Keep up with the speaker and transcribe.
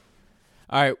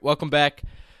All right, welcome back.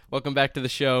 Welcome back to the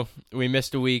show. We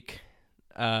missed a week.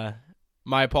 My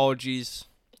apologies.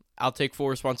 I'll take full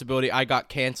responsibility. I got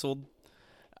canceled.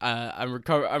 I'm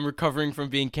recovering from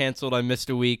being canceled. I missed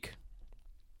a week.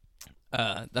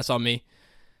 That's on me.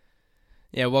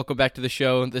 Yeah, welcome back to the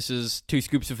show. This is 2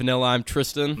 Scoops of Vanilla. I'm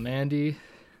Tristan. Mandy.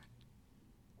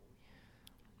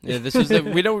 Yeah, this is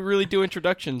we don't really do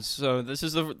introductions, so this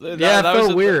is that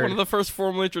was weird. One of the first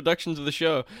formal introductions of the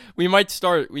show. We might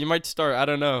start. I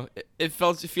don't know. It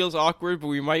feels awkward, but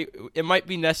it might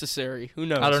be necessary. Who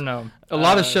knows? I don't know. A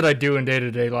lot of shit I do in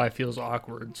day-to-day life feels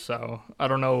awkward, so I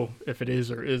don't know if it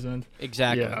is or isn't.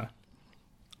 Exactly. Yeah.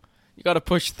 You got to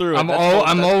push through it.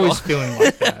 I'm always feeling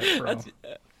like that, bro.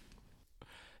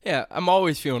 Yeah, I'm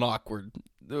always feeling awkward.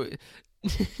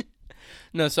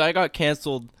 No, so I got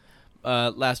canceled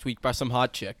last week by some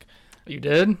hot chick. You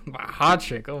did? A hot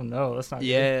chick? Oh no, that's not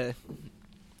good.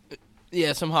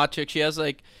 Yeah, some hot chick. She has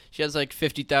like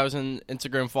 50,000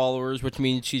 Instagram followers, which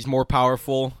means she's more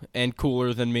powerful and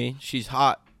cooler than me. She's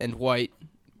hot and white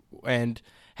and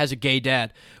has a gay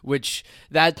dad, which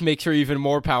that makes her even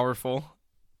more powerful.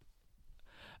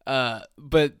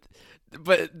 But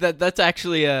that's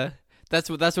actually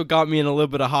that's what got me in a little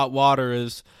bit of hot water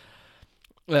is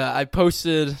I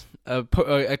posted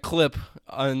a clip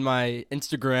on my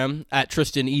Instagram at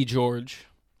Tristan E. George.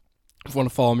 If you want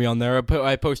to follow me on there,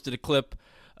 I posted a clip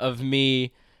of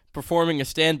me performing a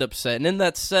stand-up set. And in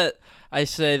that set, I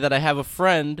say that I have a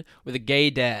friend with a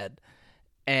gay dad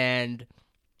and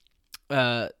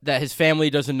that his family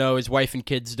doesn't know, his wife and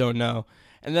kids don't know.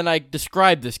 And then I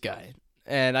describe this guy.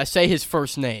 And I say his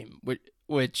first name,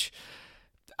 which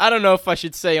I don't know if I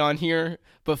should say on here,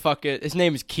 but fuck it. His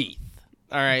name is Keith.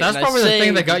 All right, that's probably the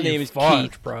thing that got you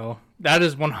fucked, Keith. bro. That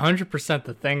is 100%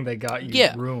 the thing that got you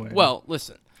ruined. Well,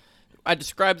 listen. I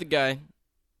describe the guy,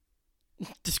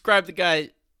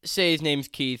 say his name's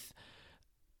Keith.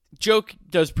 Joke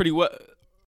does pretty well.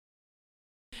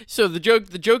 So the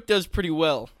joke does pretty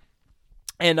well.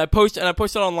 And I post it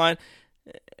online.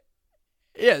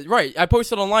 Yeah, right. I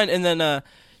posted online and then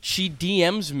she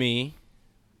DMs me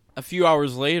a few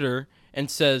hours later and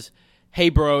says, "Hey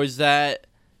bro, is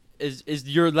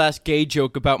your last gay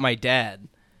joke about my dad?"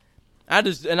 I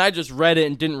just read it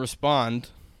and didn't respond.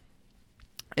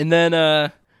 And then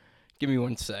give me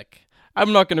one sec.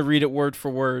 I'm not gonna read it word for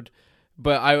word,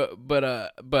 but I'll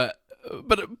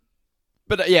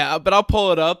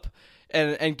pull it up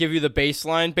and give you the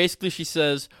baseline. Basically, she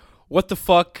says, "What the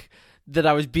fuck? That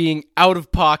I was being out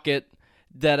of pocket.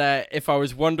 That if I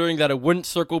was wondering that I wouldn't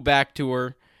circle back to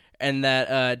her." And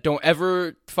that don't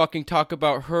ever fucking talk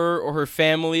about her or her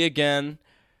family again.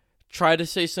 Try to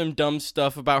say some dumb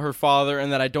stuff about her father,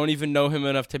 and that I don't even know him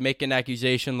enough to make an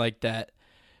accusation like that,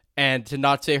 and to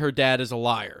not say her dad is a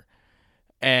liar.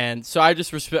 And so I just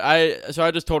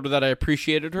told her that I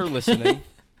appreciated her listening,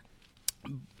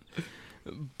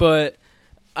 but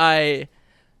I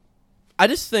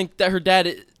just think that her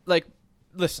dad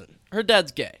listen, her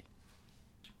dad's gay,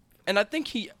 and I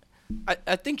think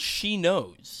I think she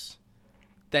knows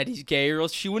that he's gay, or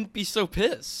else she wouldn't be so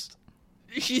pissed.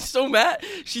 She's so mad.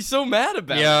 She's so mad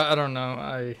about it. Yeah, I don't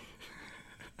know.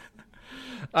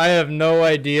 I have no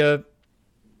idea.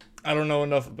 I don't know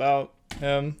enough about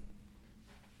him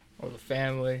or the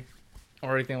family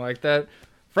or anything like that.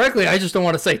 Frankly, I just don't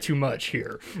want to say too much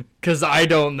here because I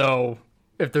don't know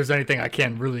if there's anything I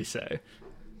can really say.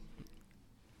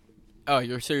 Oh,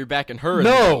 you're backing her?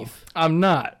 No, I'm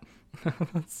not.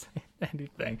 Let's say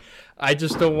anything. I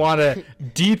just don't want to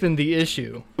deepen the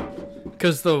issue,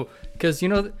 because you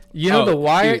know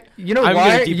why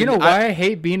I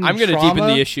hate being in I'm gonna trauma, deepen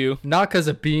the issue, not because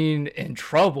of being in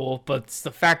trouble, but it's the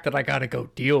fact that I gotta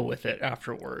go deal with it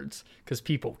afterwards, because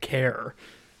people care.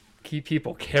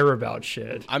 People care about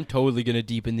shit. I'm totally gonna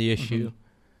deepen the issue.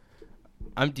 Mm-hmm.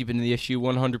 I'm deepening the issue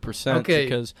 100%. Okay,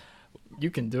 because you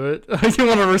can do it. You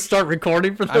want to restart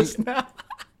recording for this now?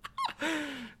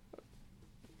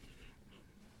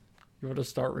 You want to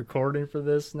start recording for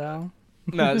this now?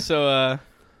 No, so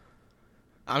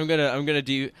I'm gonna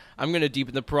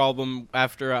deepen the problem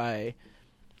after I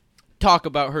talk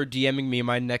about her DMing me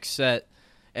my next set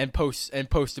and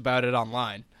post about it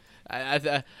online. I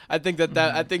think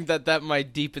that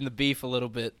might deepen the beef a little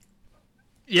bit.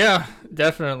 Yeah,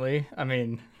 definitely. I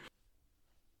mean,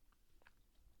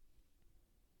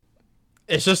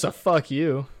 it's just a fuck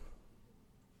you.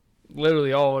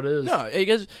 Literally all it is. No,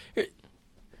 because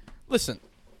listen,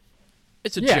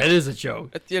 it's a joke. Yeah, it is a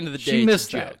joke. At the end of the day, she missed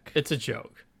it's a that. joke. It's a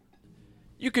joke.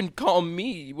 You can call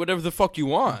me whatever the fuck you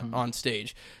want on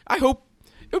stage. I hope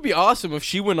it would be awesome if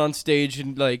she went on stage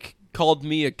and like called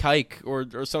me a kike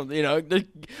or something. You know, they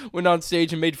went on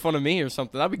stage and made fun of me or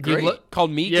something. That'd be great.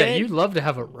 Called me gay? Yeah, you'd love to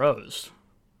have a roast.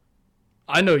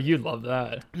 I know you'd love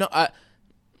that. No,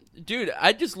 dude,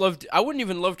 I wouldn't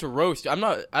even love to roast. I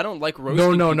don't like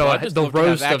roasting. No. The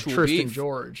roast of Tristan beef.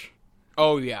 George.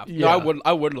 Oh yeah. No,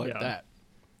 I would like that.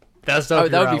 That's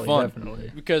that would be fun.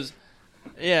 Definitely. Because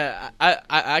I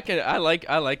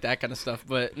like that kind of stuff.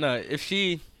 But no, if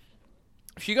she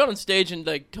got on stage and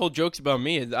like told jokes about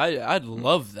me, I'd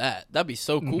love that. That'd be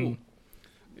so cool.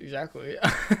 Mm-hmm. Exactly.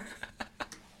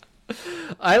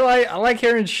 I like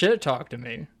hearing shit talk to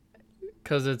me,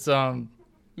 cause it's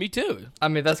Me too. I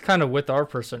mean, that's kind of with our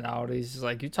personalities. It's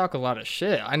like, you talk a lot of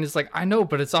shit. And it's like, I know,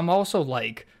 but I'm also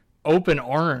like open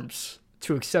arms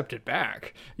to accept it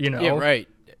back. You know? Yeah, right.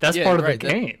 That's part of the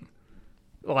game.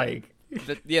 Like,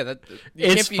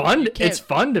 it's fun. It's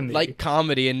fun to me. Like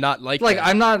comedy and not like that.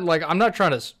 I'm not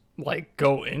trying to like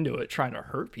go into it trying to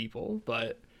hurt people,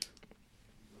 but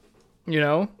you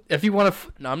know, if you want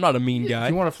to, no, I'm not a mean guy.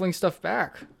 If you want to fling stuff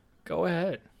back, go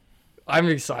ahead. I'm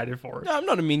excited for it. No, I'm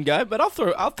not a mean guy, but I'll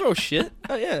throw shit.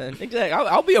 Yeah, exactly.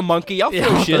 I'll be a monkey. I'll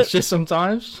throw shit. That's just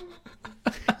sometimes.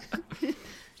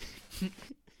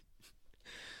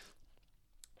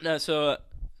 No, so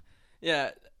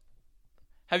yeah.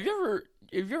 Have you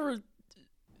ever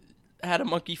had a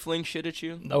monkey fling shit at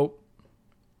you? Nope.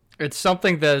 It's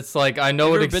something that's like, I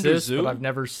know it exists, but I've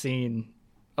never seen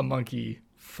a monkey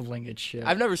fling its shit.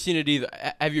 I've never seen it either.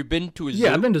 Have you been to a zoo?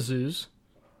 Yeah, I've been to zoos.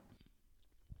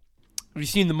 Have you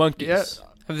seen the monkeys? Yeah.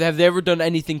 Have they ever done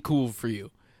anything cool for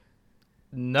you?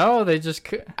 No, they just.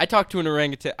 I talked to an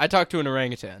orangutan.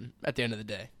 At the end of the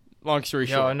day. Long story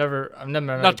short. No, I've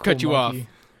never. Not to cut you off.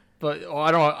 But I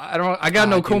don't. I got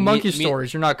no cool monkey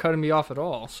stories. You're not cutting me off at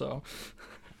all. So.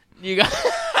 You got.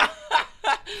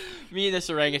 Me and this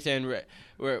orangutan,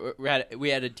 we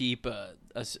had a deep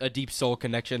soul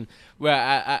connection.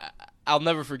 Where I'll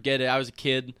never forget it. I was a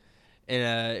kid,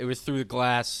 and it was through the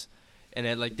glass. And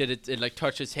it like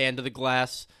touched his hand to the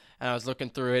glass, and I was looking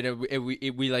through it, and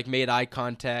we like made eye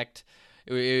contact.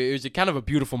 It was a kind of a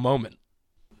beautiful moment.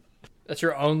 That's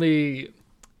your only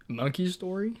monkey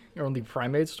story? Your only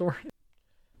primate story?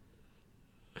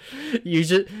 You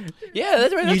just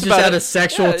that's right. You just had a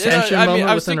sexual tension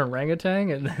moment with an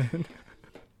orangutan, and then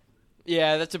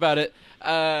yeah, that's about it.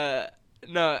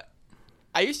 No,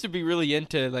 I used to be really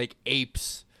into like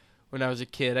apes. When I was a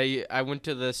kid, I went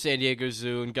to the San Diego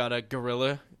Zoo and got a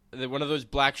gorilla, one of those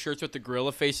black shirts with the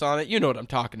gorilla face on it. You know what I'm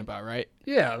talking about, right?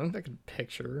 Yeah, I can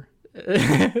picture.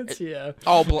 Yeah,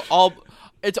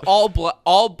 it's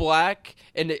all black,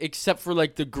 and except for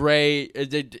like the gray,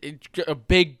 a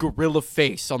big gorilla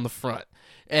face on the front,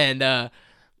 and that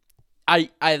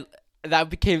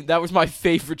was my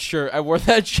favorite shirt. I wore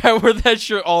that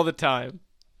shirt all the time.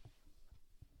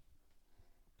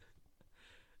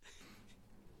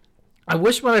 I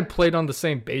wish when I played on the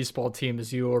same baseball team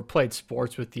as you or played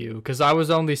sports with you, because I was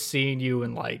only seeing you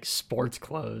in like sports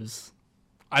clothes.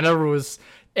 I never was,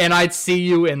 and I'd see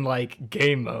you in like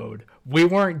game mode. We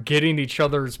weren't getting each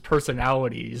other's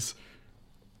personalities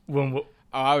when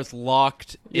I was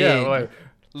locked in. Like,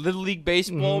 Little League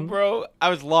baseball, bro. I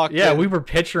was locked in. Yeah, we were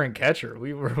pitcher and catcher.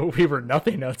 We were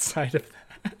nothing outside of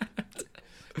that.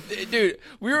 Dude,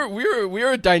 we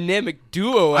were a dynamic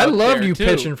duo. I loved you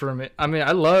pitching for me. I mean,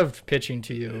 I loved pitching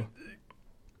to you.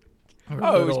 It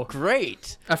was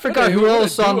great. I forgot who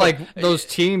else on like those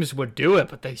teams would do it,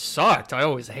 but they sucked. I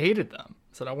always hated them.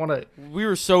 So I want to. We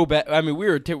were so bad. I mean, we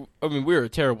were a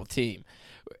terrible team.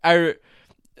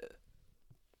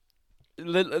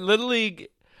 Little League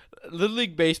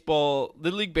baseball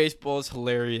is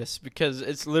hilarious because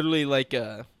it's literally like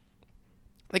at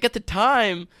the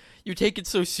time. You take it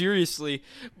so seriously,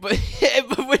 but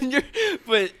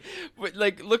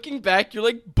like looking back, you're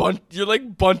like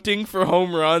bunting for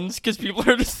home runs because people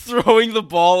are just throwing the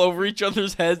ball over each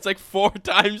other's heads like 4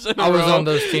 times in a row. I was on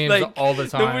those teams like, all the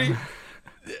time.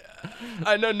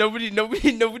 I know nobody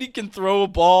can throw a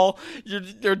ball.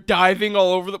 They're diving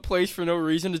all over the place for no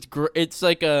reason. It's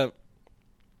like a.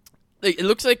 It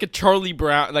looks like a Charlie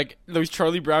Brown, like those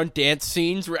Charlie Brown dance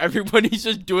scenes where everybody's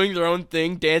just doing their own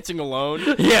thing, dancing alone.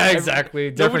 Yeah, exactly.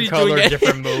 Different color,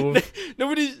 different move.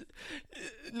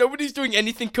 Nobody's doing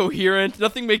anything coherent.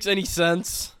 Nothing makes any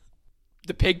sense.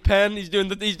 The pig pen, he's doing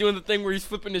the thing where he's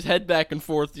flipping his head back and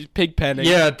forth. He's pig penning.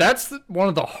 Yeah, that's one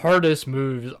of the hardest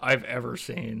moves I've ever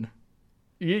seen.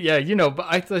 Yeah,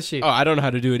 but let's see. Oh, I don't know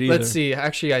how to do it either. Let's see.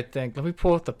 Actually, I think let me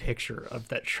pull up the picture of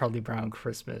that Charlie Brown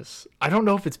Christmas. I don't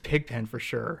know if it's Pigpen for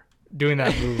sure doing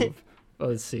that move.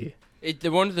 Let's see. The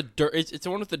one with the dirt. It's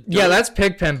the one with the dirt. Yeah, that's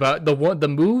Pigpen. But the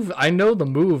move, I know the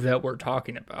move that we're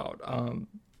talking about.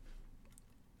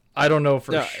 I don't know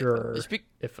for No, sure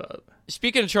if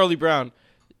Speaking of Charlie Brown,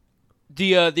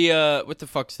 the what the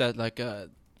fuck's that, like the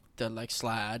like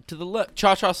slide to the left,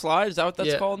 cha-cha slide, is that what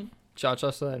that's called?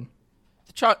 Cha-cha slide.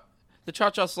 The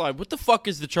cha-cha slide. What the fuck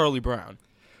is the Charlie Brown?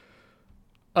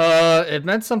 It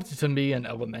meant something to me in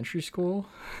elementary school,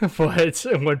 but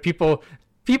when people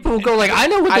go like, I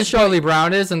know what the Charlie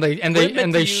Brown is, and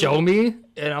they show me,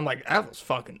 and I'm like, that was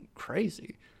fucking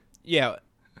crazy. Yeah.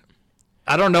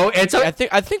 I don't know. I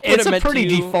think it's a pretty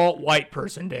you... default white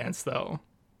person dance, though,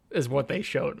 is what they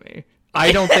showed me.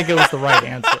 I don't think it was the right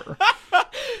answer.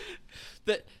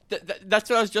 That's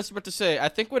what I was just about to say. I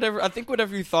think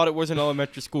whatever you thought it was in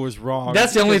elementary school is wrong.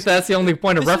 That's the only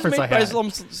point of reference I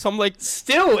have. Some like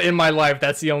still in my life,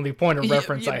 that's the only point of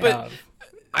reference I have.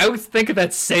 I would think of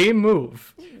that same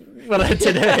move, but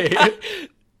today.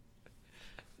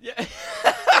 Yeah.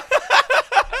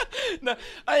 No,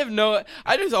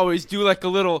 I just always do like a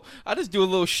little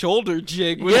shoulder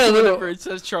jig whenever it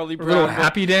says Charlie Brown. A little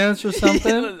happy dance or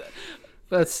something.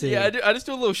 Let's see. Yeah, I just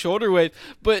do a little shoulder wave.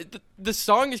 But the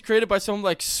song is created by some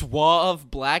like suave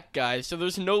black guy, so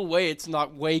there's no way it's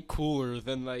not way cooler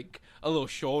than like a little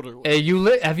shoulder wave.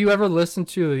 Hey, have you ever listened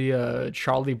to the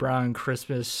Charlie Brown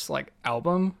Christmas like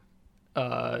album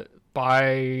by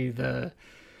the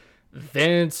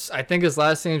Vince? I think his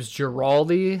last name's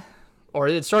Giraldi, or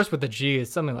it starts with a G.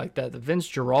 It's something like that. The Vince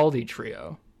Giraldi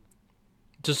Trio.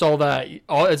 Just all that.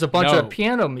 It's a bunch of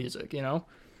piano music, you know.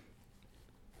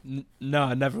 No,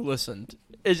 I never listened.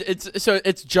 It's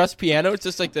just piano. It's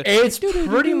just like It's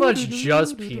pretty much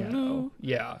just piano.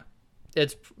 Yeah,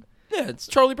 it's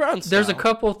Charlie Brown style. There's a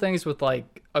couple things with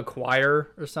like a choir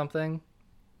or something.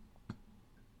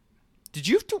 Did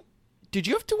you have to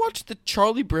watch the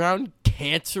Charlie Brown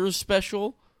cancer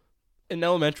special in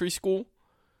elementary school?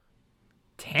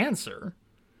 Cancer?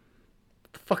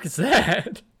 What the fuck is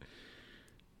that?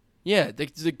 Yeah, the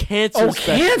cancer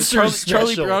special. Cancer special.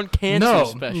 Charlie Brown cancer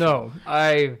special. No,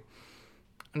 I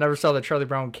never saw the Charlie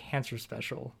Brown cancer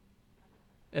special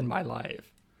in my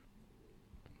life.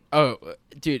 Oh,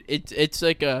 dude, it's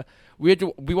like we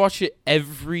watch it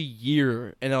every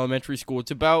year in elementary school. It's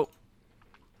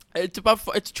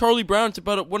Charlie Brown. It's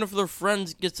about one of their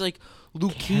friends gets like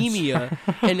leukemia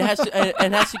and has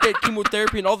to get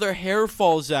chemotherapy, and all their hair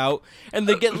falls out, and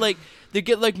they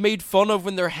get made fun of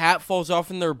when their hat falls off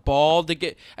and they're bald. They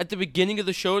get at the beginning of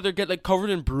the show they get like covered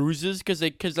in bruises because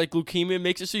leukemia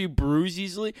makes it so you bruise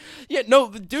easily. Yeah, no,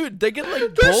 dude, they get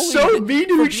like they're so mean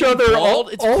to each other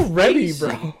already, crazy.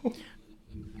 Bro.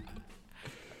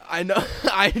 I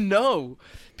know.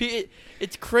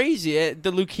 It's crazy.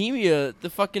 The leukemia, the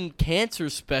fucking cancer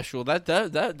special.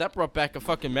 That brought back a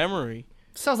fucking memory.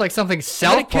 Sounds like something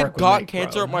South Park would make, got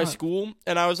cancer at my school,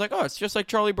 and I was like, oh, it's just like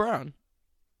Charlie Brown.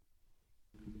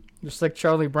 Just like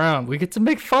Charlie Brown. We get to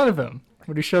make fun of him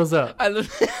when he shows up.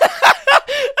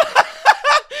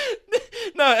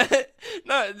 No,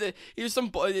 he was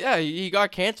he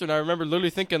got cancer, and I remember literally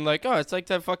thinking like, oh, it's like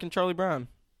that fucking Charlie Brown.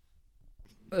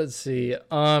 Let's see.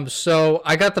 So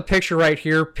I got the picture right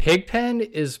here. Pigpen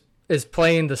is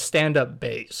playing the stand-up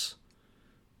bass,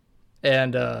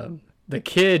 and the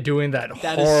kid doing that is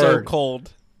so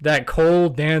cold. That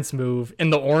cold dance move in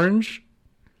the orange.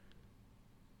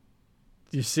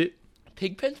 Do you see?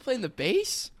 Pigpen's playing the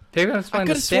bass? Pigpen's playing I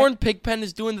could have sworn Pigpen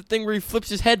is doing the thing where he flips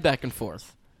his head back and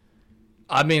forth.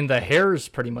 I mean, the hair is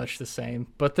pretty much the same,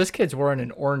 but this kid's wearing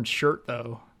an orange shirt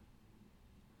though.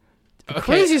 The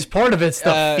craziest part of it's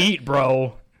the feet,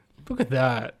 bro. Look at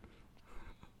that.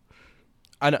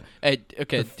 I know. Hey,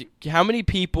 okay, how many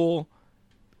people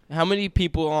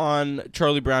on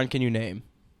Charlie Brown can you name?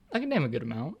 I can name a good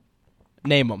amount.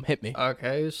 Name them. Hit me.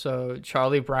 Okay, so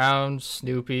Charlie Brown,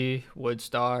 Snoopy,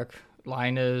 Woodstock,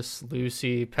 Linus,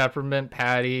 Lucy, Peppermint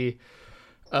Patty,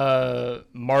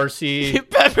 Marcy.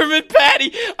 Peppermint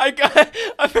Patty.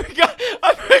 I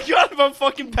forgot about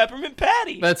fucking Peppermint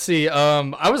Patty. Let's see.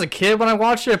 I was a kid when I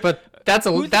watched it, but that's a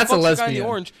lesbian. The guy in the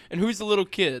orange, and who's the little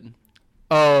kid?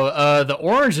 Oh, the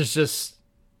orange is just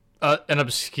an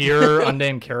obscure,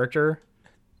 unnamed character.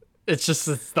 It's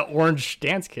the orange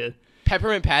dance kid.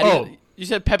 Peppermint Patty. Oh. You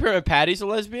said Peppermint Patty's a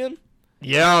lesbian?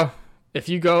 Yeah. If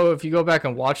you go back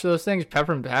and watch those things,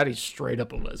 Peppermint Patty's straight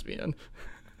up a lesbian.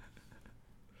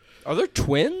 Are there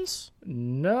twins?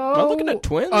 No. Am I looking at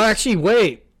twins? Oh, actually,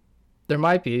 wait. There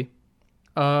might be.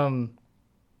 I'm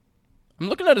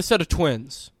looking at a set of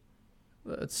twins.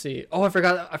 Let's see. Oh, I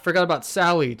forgot about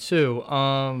Sally too.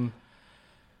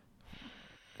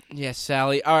 Yeah,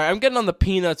 Sally. All right, I'm getting on the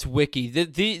Peanuts wiki.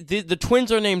 The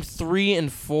twins are named 3 and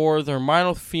 4. They're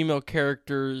minor female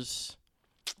characters.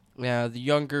 Yeah, the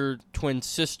younger twin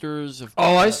sisters of.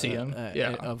 Oh, I see them.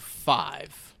 Of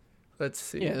 5. Let's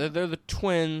see. Yeah, they're the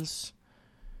twins.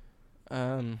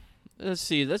 Let's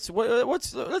see. Let's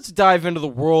dive into the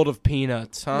world of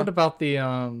Peanuts, huh? What about the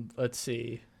let's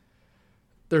see.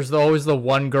 There's always the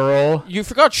one girl. You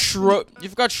forgot Schroeder.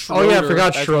 Oh yeah, I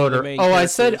forgot as Schroeder. one of the main Oh,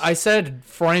 characters. I said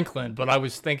Franklin, but I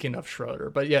was thinking of Schroeder.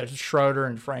 But yeah, Schroeder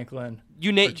and Franklin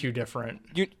are two different.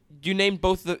 You named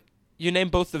both the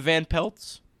Van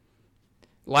Pelts.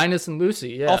 Linus and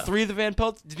Lucy, yeah. All three of the Van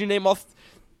Pelts. Did you name all?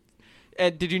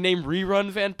 And did you name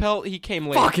Rerun Van Pelt? He came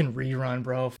late. Fucking Rerun,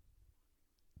 bro.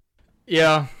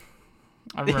 Yeah.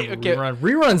 I remember Okay. Rerun.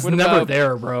 Rerun's What never about-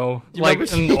 there, bro. you Like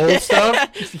remember- in the old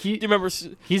stuff, Do you remember?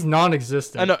 he's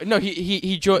non-existent. I know. No,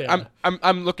 he joined. Yeah.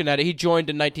 I'm looking at it. He joined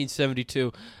in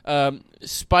 1972.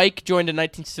 Spike joined in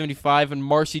 1975, and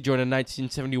Marcy joined in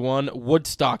 1971.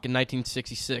 Woodstock in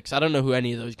 1966. I don't know who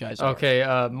any of those guys are. Okay,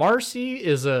 Marcy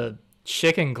is a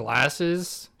chick in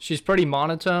glasses. She's pretty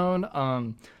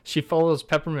monotone. She follows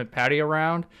Peppermint Patty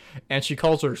around, and she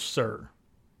calls her Sir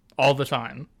all the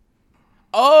time.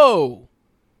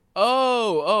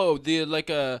 The like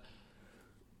a.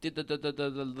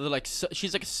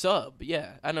 She's like a sub.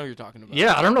 Yeah, I know what you're talking about.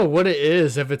 Yeah, I don't know what it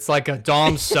is. If it's like a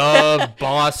dom sub,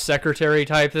 boss, secretary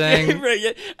type thing. Right,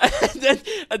 yeah.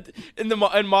 And then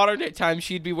in modern day times,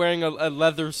 she'd be wearing a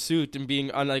leather suit and being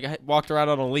walked around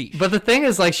on a leash. But the thing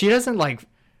is, like, she doesn't like.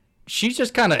 She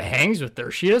just kind of hangs with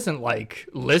her. She doesn't like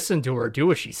listen to her, do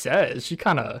what she says. She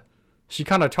kind of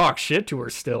talks shit to her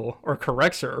still, or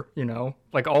corrects her. You know,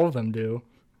 like all of them do.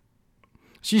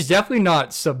 She's definitely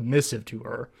not submissive to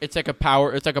her. It's like a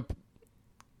power. It's like a.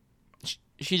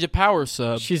 She's a power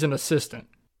sub. She's an assistant.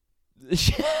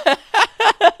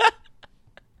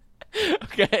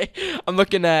 Okay, I'm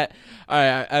looking at. All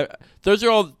right, those are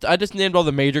all. I just named all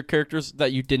the major characters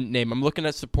that you didn't name. I'm looking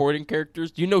at supporting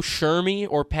characters. Do you know Shermie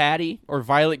or Patty or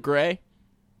Violet Gray?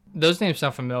 Those names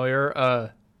sound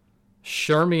familiar.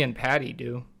 Shermie and Patty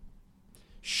do.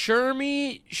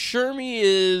 Shermie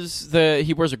is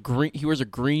he wears a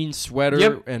green sweater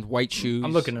Yep. and white shoes.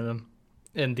 I'm looking at him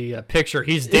in the picture.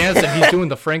 He's dancing. He's doing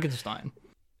the Frankenstein.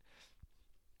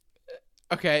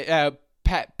 Okay,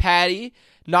 Patty,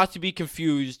 not to be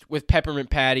confused with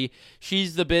Peppermint Patty.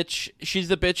 She's the bitch. She's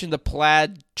the bitch in the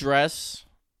plaid dress.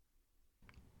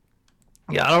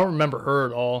 Yeah, I don't remember her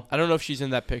at all. I don't know if she's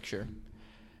in that picture.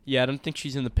 Yeah, I don't think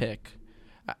she's in the pic.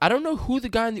 I don't know who the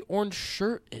guy in the orange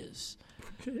shirt is.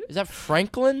 Is that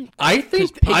Franklin? I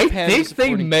think Pigpen's a they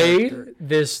supporting made character.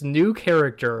 this new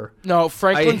character. No,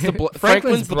 Franklin's the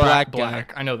black guy.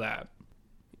 I know that.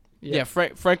 Yeah,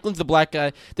 Franklin's the black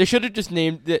guy. They should have just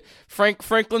named it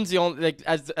Franklin's the only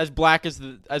as black as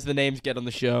the names get on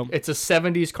the show. It's a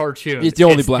 70s cartoon. It's the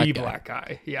only black guy. black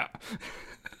guy. Yeah.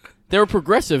 They were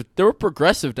progressive. They were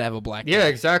progressive to have a black guy. Yeah,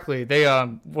 exactly. They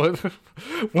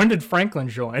when did Franklin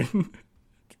join?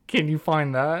 Can you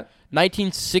find that?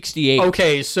 1968.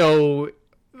 Okay, so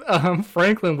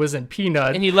Franklin was in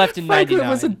Peanuts. And he left in Franklin 99.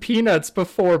 was in Peanuts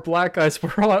before black guys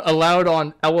were allowed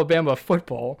on Alabama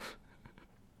football.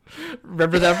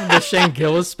 Remember that from the Shane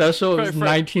Gillis special? It was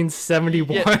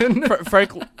 1971. Yeah,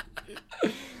 Franklin.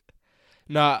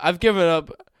 Nah, I've given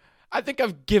up. I think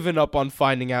I've given up on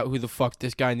finding out who the fuck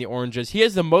this guy in the orange is. He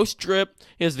has the most drip.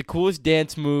 He has the coolest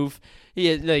dance move.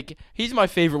 He's my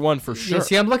favorite one for sure. Yeah,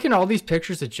 see, I'm looking at all these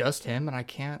pictures of just him, and I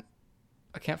can't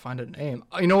find a name.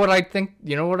 You know what I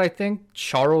think?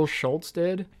 Charles Schultz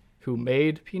did, who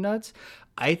made Peanuts.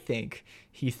 I think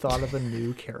he thought of a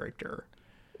new character.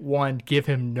 One, give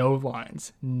him no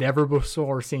lines, never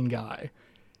before seen guy.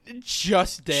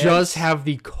 Just dance. Just have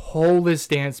the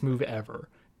coldest dance move ever,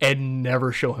 and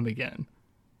never show him again.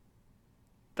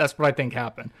 That's what I think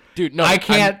happened. Dude, no. I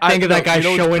can't think of that guy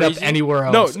showing up anywhere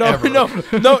else. No,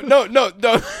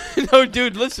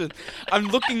 dude, listen. I'm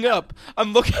looking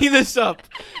this up.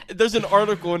 There's an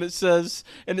article and it says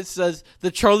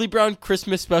the Charlie Brown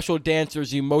Christmas special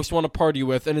dancers you most want to party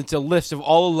with, and it's a list of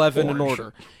all 11 in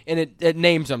order. And it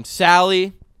names them.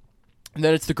 Sally, and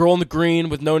then it's the girl in the green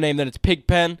with no name, then it's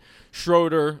Pigpen,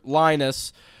 Schroeder,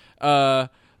 Linus,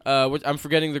 I'm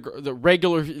forgetting the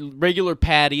regular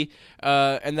Patty,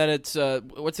 and then it's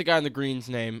what's the guy in the green's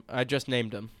name? I just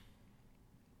named him.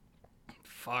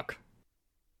 Fuck.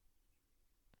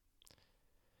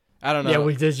 I don't know. Yeah,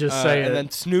 we did just say it. And then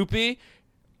Snoopy,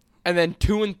 and then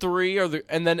 2 and 3 are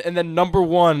and then number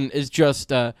 1 is just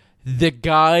the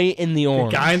guy in the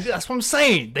orange. That's what I'm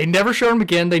saying. They never showed him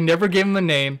again. They never gave him a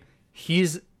name.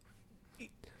 It's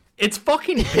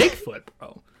fucking Bigfoot,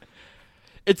 bro.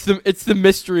 It's the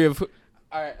mystery of.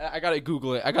 All right, I gotta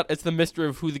Google it. It's the mystery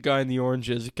of who the guy in the orange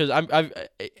is because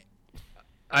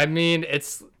I mean,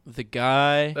 it's the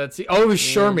guy. Let's see. Oh, it was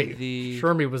Shermie.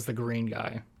 Shermie was the green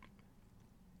guy.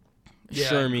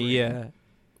 Shermie, green. yeah.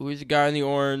 Who's the guy in the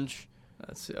orange?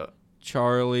 That's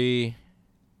Charlie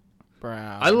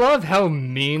Brown. I love how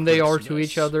mean they are to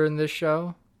Christmas. each other in this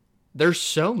show. They're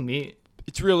so mean.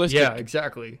 It's realistic. Yeah,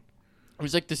 exactly. It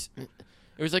was like this. It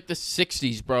was like the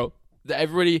 '60s, bro.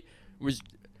 Everybody was.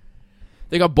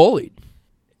 They got bullied.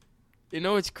 You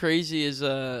know what's crazy is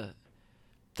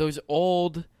those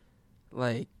old,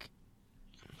 like,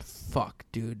 fuck,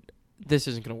 dude. This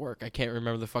isn't gonna work. I can't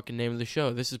remember the fucking name of the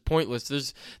show. This is pointless.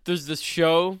 There's this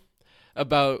show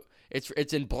about it's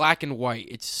in black and white.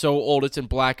 It's so old. It's in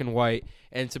black and white,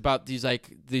 and it's about these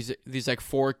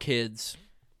four kids.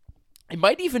 It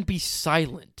might even be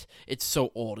silent. It's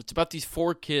so old. It's about these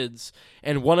four kids,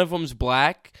 and one of them's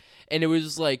black, and it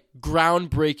was like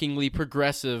groundbreakingly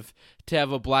progressive to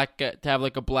have a black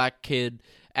kid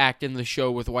act in the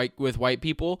show with white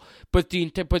people, but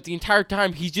the entire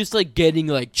time he's just like getting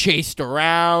like chased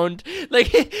around, like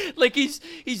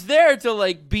he's there to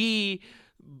like be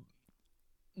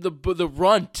the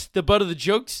runt, the butt of the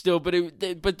joke still, but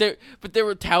they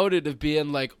were touted of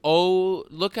being like, oh,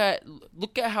 look at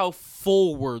how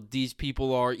forward these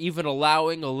people are, even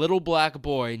allowing a little black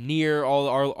boy near all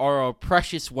our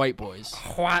precious white boys.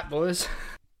 White boys.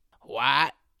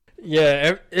 What?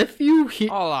 Yeah, if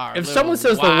someone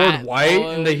says the word white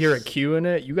boys. And they hear a Q in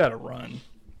it, you gotta run.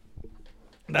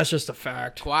 That's just a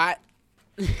fact. Quiet.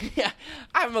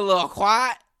 I'm a little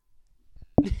quiet.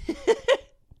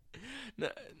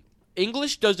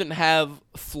 English doesn't have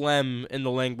phlegm in the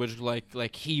language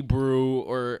like Hebrew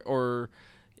or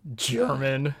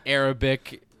German,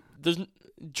 Arabic. There's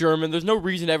German. There's no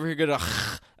reason to ever hear the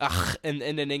in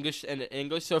English.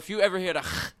 So if you ever hear the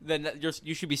then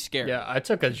you should be scared. Yeah, I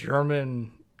took a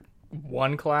German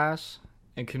 1 class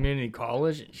in community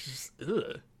college. It's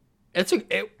just,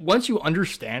 once you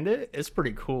understand it, it's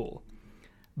pretty cool.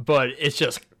 But it's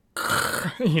just,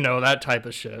 that type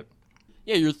of shit.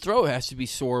 Yeah, your throat has to be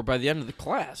sore by the end of the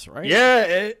class, right?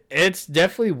 Yeah, it's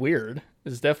definitely weird.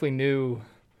 It's definitely new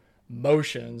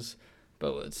motions.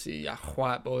 But let's see, yeah,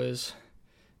 white boys.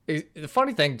 The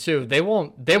funny thing too, they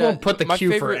won't put the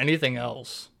Q for anything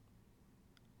else.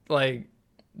 Like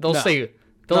they'll say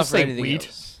wheat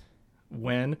else.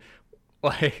 Win,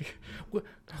 like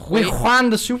we won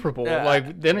the Super Bowl.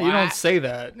 Like then you don't say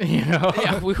that,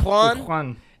 Yeah, we won. We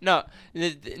won. No.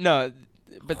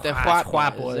 But the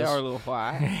white boys, they are a little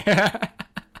white.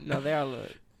 No, they are a little.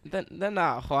 They're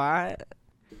not white.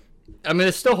 I mean,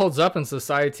 it still holds up in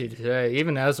society today.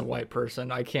 Even as a white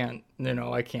person, I can't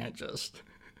just.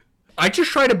 I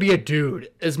just try to be a dude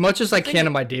as much as I can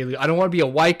in my daily. I don't want to be a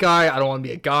white guy. I don't want to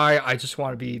be a guy. I just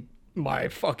want to be my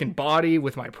fucking body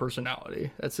with my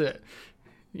personality. That's it.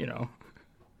 Yeah.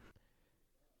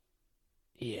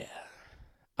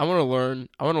 I want to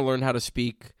learn how to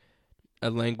speak a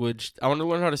language. I want to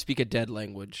learn how to speak a dead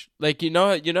language. Like you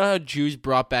know how Jews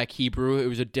brought back Hebrew? It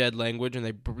was a dead language, and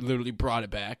they literally brought it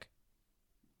back.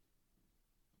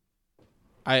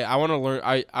 I want to learn.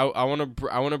 I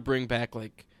want to bring back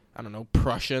like I don't know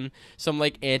Prussian, some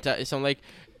like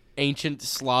ancient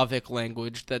Slavic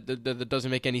language that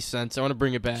doesn't make any sense. I want to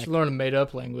bring it back. You should learn a made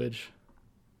up language.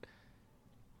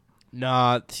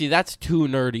 Nah, see that's too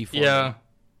nerdy for me. Yeah,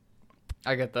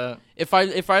 I get that. If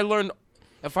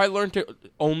I learn to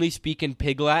only speak in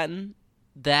Pig Latin,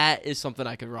 that is something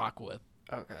I could rock with.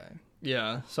 Okay.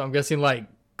 Yeah. So I'm guessing like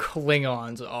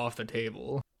Klingons off the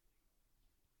table.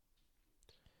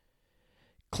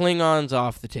 Klingons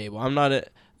off the table.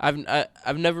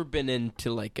 I've never been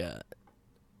into like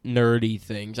nerdy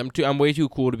things. I'm way too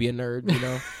cool to be a nerd, you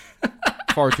know?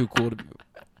 Far too cool to be.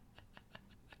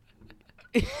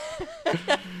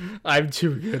 I'm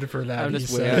too good for that. I'm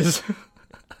just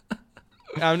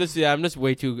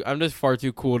far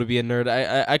too cool to be a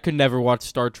nerd. I could never watch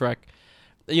Star Trek.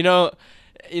 You know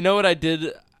what I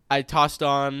did? I tossed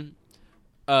on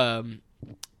an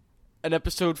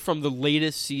episode from the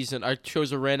latest season. I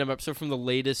chose a random episode from the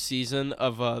latest season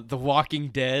of The Walking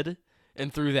Dead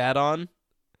and threw that on.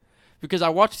 Because I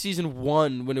watched season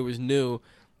 1 when it was new.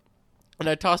 And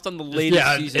I tossed on the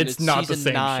latest season. It's not the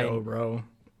same 9. show, bro.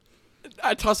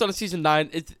 I tossed on a season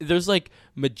 9. There's like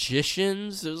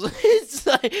magicians. There's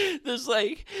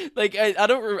like I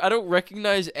don't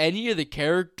recognize any of the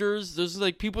characters. There's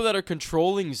like people that are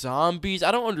controlling zombies.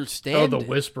 I don't understand. Oh, the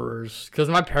Whisperers. Because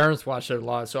my parents watched it a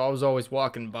lot, so I was always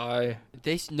walking by.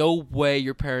 No way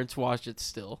your parents watch it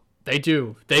still. They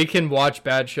do. They can watch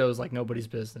bad shows like nobody's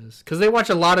business. Because they watch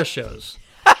a lot of shows.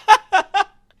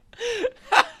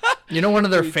 You know one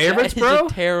of their favorites, bro? That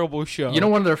is a terrible show. You know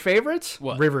one of their favorites?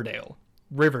 What? Riverdale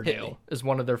is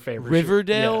one of their favorites.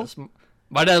 Riverdale? Yes.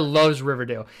 My dad loves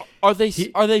Riverdale. Are they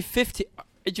 15?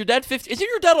 Is your dad 15? Isn't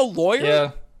your dad a lawyer?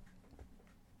 Yeah.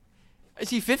 Is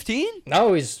he 15?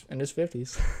 No, he's in his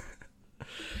 50s.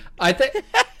 I think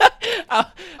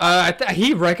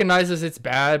he recognizes it's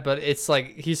bad, but it's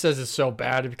like he says it's so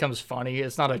bad it becomes funny.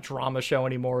 It's not a drama show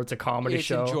anymore; it's a comedy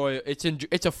show. It's a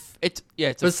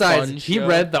Besides, fun he show.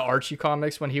 read the Archie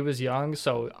comics when he was young,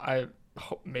 so I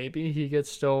hope maybe he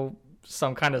gets still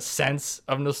some kind of sense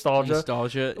of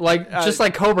nostalgia. Like just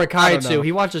like Cobra Kai too. know.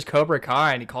 He watches Cobra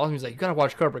Kai and he calls me. He's like, "You gotta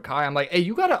watch Cobra Kai." I'm like, "Hey,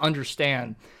 you gotta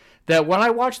understand that when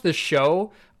I watch this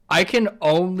show, I can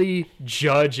only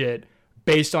judge it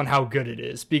based on how good it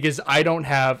is because I don't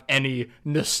have any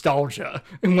nostalgia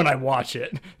when I watch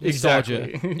it." Nostalgia.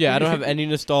 Exactly. Yeah, I don't have any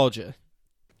nostalgia.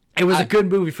 It was a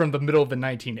good movie from the middle of the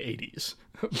 1980s,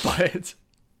 but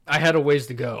I had a ways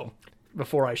to go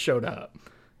before I showed up.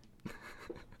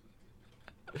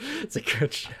 It's a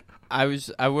good show. I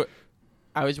was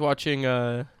watching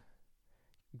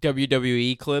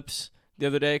WWE clips the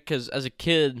other day because as a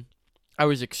kid, I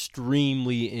was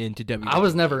extremely into WWE. I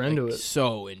was never into it.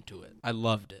 So into it. I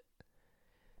loved it.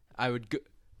 I would go,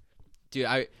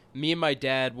 dude. Me and my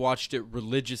dad watched it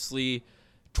religiously,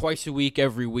 twice a week,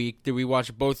 every week. Did we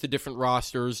watch both the different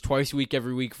rosters twice a week,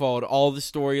 every week? Followed all the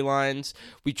storylines.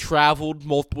 We traveled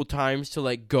multiple times to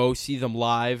like go see them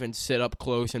live and sit up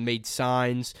close and made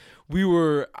signs.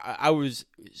 I was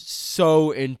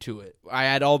so into it. I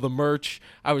had all the merch.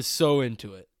 I was so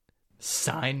into it.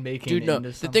 Sign making. Dude, no. Into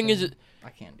The thing is,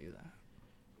 I can't do that.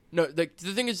 no. Like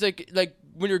the thing is, like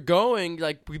when you're going,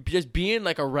 like just being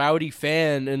like a rowdy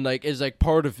fan and like is like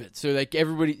part of it. So like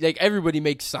everybody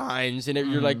makes signs and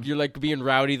you're like being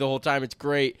rowdy the whole time. It's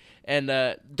great. And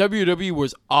WWE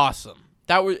was awesome.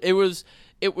 It was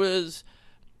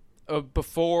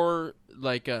before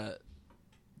like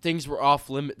things were off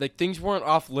limit. Like things weren't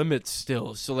off limits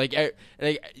still. So like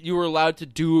you were allowed to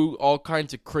do all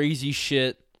kinds of crazy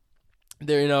shit.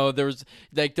 There,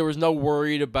 there was no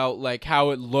worried about like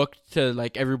how it looked to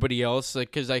like everybody else,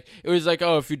 like because like it was like,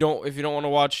 oh, if you don't want to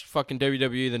watch fucking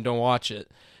WWE, then don't watch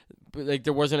it. But, like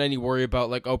there wasn't any worry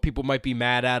about like, oh, people might be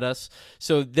mad at us.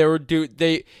 So they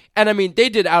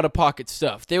did out of pocket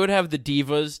stuff. They would have the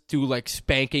divas do like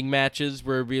spanking matches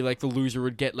where it'd be like the loser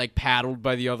would get like paddled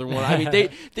by the other one. I mean they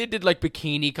did like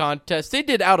bikini contests. They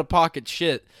did out of pocket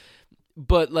shit,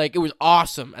 but like it was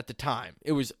awesome at the time.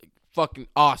 It was fucking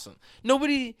awesome.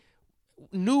 Nobody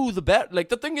knew the bet. Like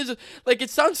the thing is, like it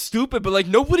sounds stupid, but like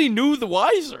nobody knew the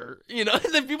wiser.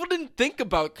 Like people didn't think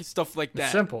about stuff like that.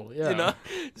 It's simple, yeah.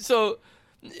 So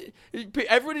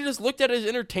everybody just looked at it as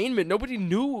entertainment. Nobody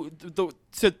knew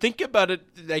to think about it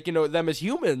like them as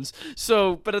humans.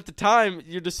 So, but at the time,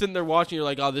 you're just sitting there watching. You're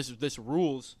like, oh, this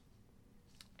rules.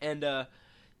 And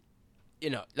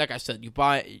like I said,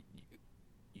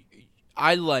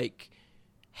 I like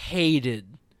hated.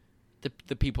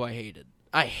 The people I hated.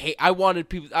 I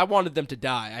wanted them to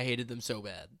die. I hated them so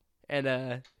bad.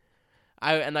 And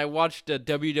I watched a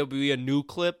WWE a new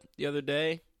clip the other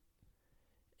day,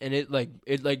 and it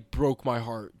broke my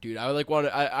heart, dude.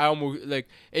 I almost like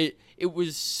it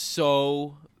was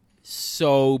so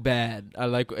bad. I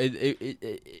like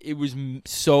it was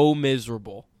so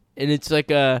miserable. And it's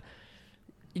like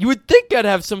you would think I'd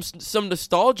have some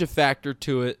nostalgia factor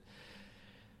to it.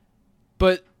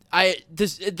 But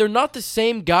they're not the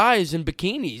same guys in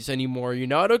bikinis anymore,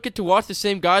 I don't get to watch the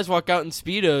same guys walk out in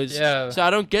Speedos, so I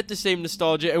don't get the same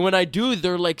nostalgia. And when I do,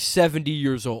 they're like 70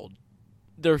 years old.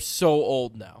 They're so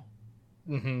old now.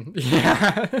 Mm-hmm.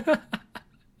 Yeah.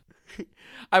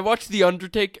 I watched The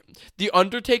Undertaker. The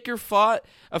Undertaker fought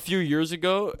a few years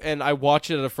ago, and I watched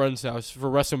it at a friend's house for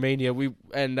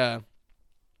WrestleMania.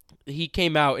 He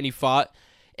came out and he fought,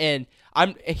 and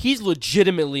he's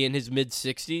legitimately in his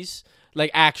mid-60s. Like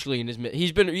actually in his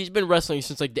he's been wrestling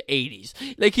since like the 80s.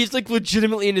 Like he's like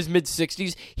legitimately in his mid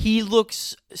 60s. He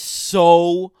looks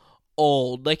so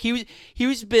old. Like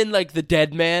he's been like the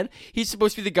dead man. He's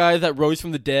supposed to be the guy that rose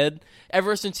from the dead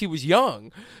ever since he was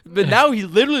young. But now he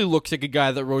literally looks like a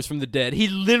guy that rose from the dead. He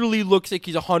literally looks like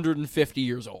he's 150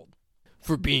 years old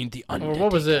for being the Undertaker.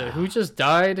 What was it? Who just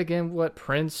died again? What,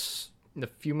 Prince a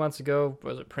few months ago?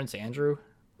 Was it Prince Andrew?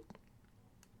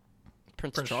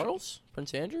 Prince Charles?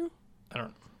 Prince Andrew? I don't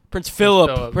know. Prince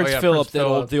Philip. Prince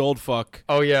Philip, the old fuck.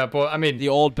 Oh yeah, but I mean the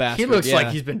old bastard. He looks like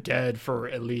he's been dead for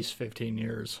at least 15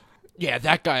 years. Yeah,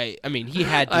 that guy. I mean, he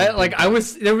had.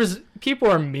 There was people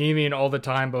are memeing all the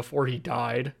time before he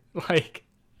died. Like,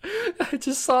 I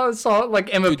just saw like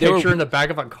him a picture in the back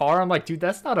of a car. I'm like, dude,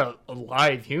 that's not a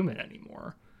live human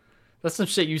anymore. That's some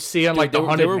shit you see on like the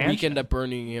Haunted Mansion. They were Weekend up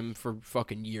burning him for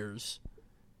fucking years.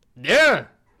 Yeah,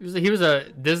 he was a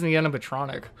Disney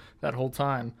animatronic that whole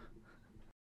time.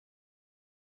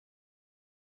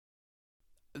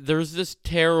 there's this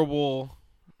terrible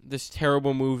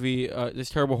movie, this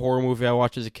terrible horror movie I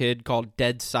watched as a kid called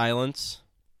Dead Silence,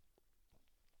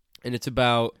 and it's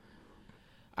about.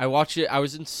 I watched it. I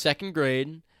was in second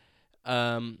grade.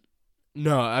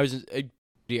 No, I was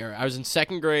in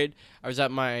second grade. I was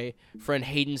at my friend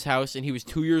Hayden's house, and he was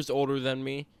 2 years older than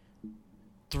me.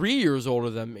 3 years older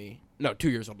than me. No, 2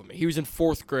 years older than me. He was in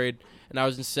fourth grade, and I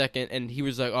was in second. And he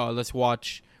was like, "Oh, let's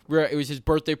watch." It was his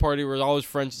birthday party with all his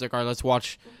friends. He's like, "All right, let's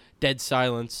watch Dead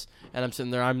Silence." And I'm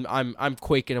sitting there. I'm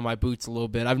quaking in my boots a little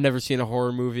bit. I've never seen a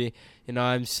horror movie. You know,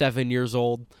 I'm 7 years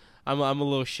old. I'm a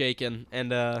little shaken.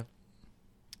 And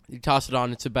you toss it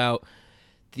on. It's about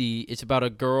a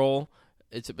girl.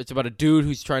 It's about a dude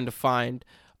who's trying to find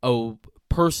a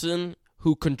person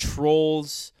who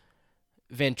controls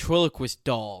ventriloquist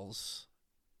dolls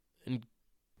and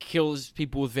kills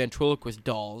people with ventriloquist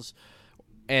dolls,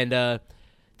 and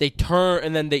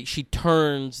she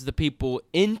turns the people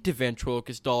into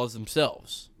ventriloquist dolls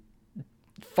themselves.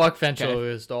 Fuck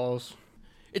ventriloquist dolls.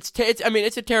 It's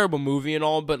a terrible movie and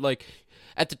all, but like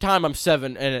at the time I'm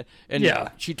 7 and yeah,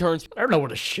 she turns. I don't know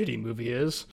what a shitty movie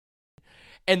is.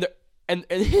 And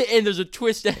there's a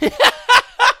twist.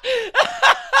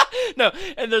 No,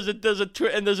 and there's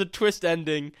a twist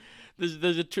ending.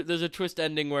 There's a twist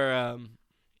ending where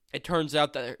it turns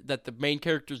out that the main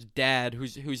character's dad,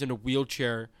 who's in a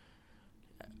wheelchair,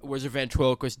 was a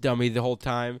ventriloquist dummy the whole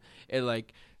time. It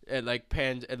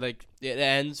pans and it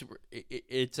ends.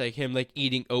 It's like him like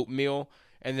eating oatmeal,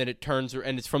 and then it turns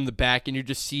and it's from the back, and you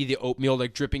just see the oatmeal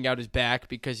like dripping out his back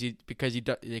because he's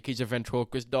a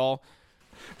ventriloquist doll.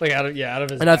 Like out of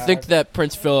his. And back. I think that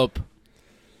Prince Philip.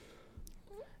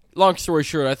 Long story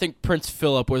short, I think Prince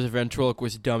Philip was a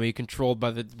ventriloquist dummy controlled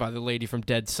by the lady from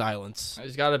Dead Silence.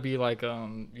 He's got to be like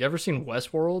you ever seen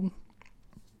Westworld?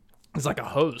 He's like a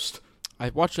host. I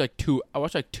watched like two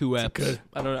episodes. Good.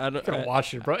 I don't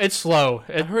watch it, bro. It's slow.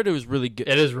 I heard it was really good.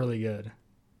 It is really good.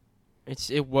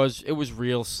 It was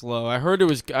real slow. I heard it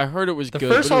was good. The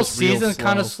first whole season's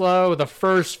kind of slow. The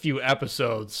first few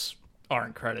episodes are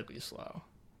incredibly slow.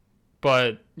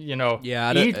 But, you know,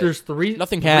 there's three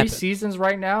seasons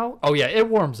right now. Oh, yeah, it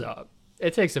warms up.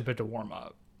 It takes a bit to warm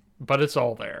up, but it's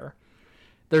all there.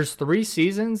 There's 3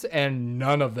 seasons, and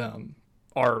none of them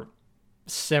are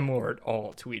similar at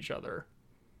all to each other.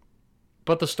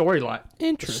 But the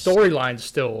storyline's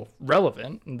still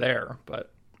relevant there,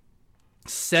 but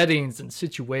settings and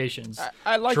situations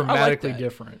dramatically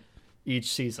dramatically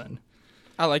each season.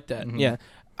 I like that. Mm-hmm. Yeah.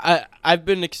 I've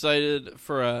been excited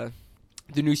for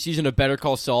the new season of Better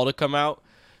Call Saul to come out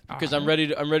because I'm ready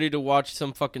to watch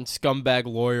some fucking scumbag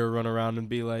lawyer run around and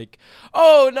be like,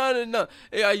 "Oh, no.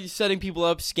 Are you setting people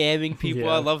up, scamming people?" Yeah.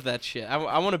 I love that shit. I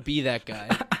want to be that guy.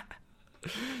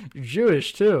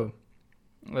 Jewish too.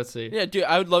 Let's see. Yeah, dude,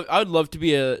 I would love to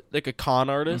be a con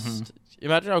artist. Mm-hmm.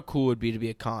 Imagine how cool it would be to be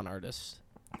a con artist.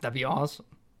 That'd be awesome.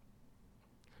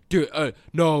 Dude,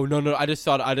 no. I just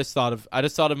thought of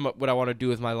what I want to do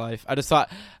with my life. I just thought,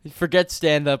 forget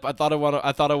stand up. I thought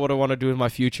what I want to do in my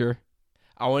future.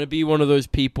 I want to be one of those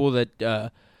people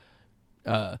that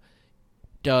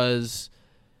does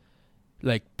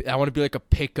like I want to be like a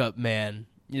pickup man.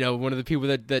 You know, one of the people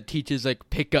that teaches like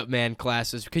pickup man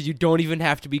classes because you don't even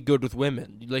have to be good with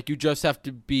women. Like you just have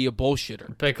to be a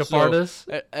bullshitter. Pickup artist?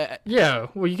 Yeah,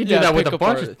 well you can do that with a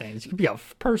bunch of things. You can be a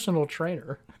personal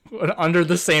trainer under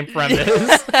the same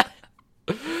premise.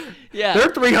 Yeah.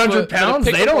 They're 300 pounds.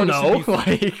 They don't know.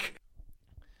 Like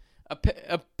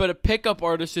but a pickup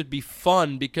artist would be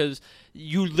fun because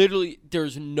you literally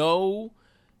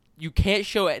you can't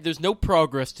show. There's no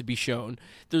progress to be shown.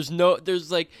 There's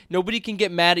like nobody can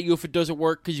get mad at you if it doesn't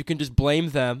work because you can just blame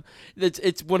them.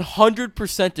 It's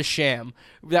 100% a sham.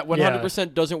 That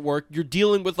 100% doesn't work. You're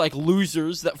dealing with like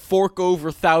losers that fork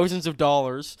over thousands of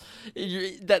dollars.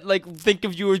 That like think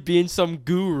of you as being some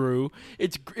guru.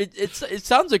 It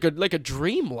sounds like a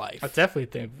dream life. I definitely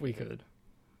think we could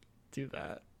do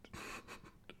that.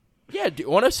 Yeah, do you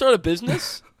want to start a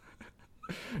business?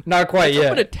 Not quite yet.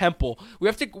 Open a temple. We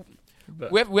have to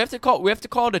call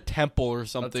it a temple or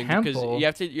something because you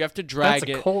have to drag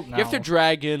That's a cult now. You have to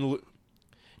drag in.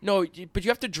 No, but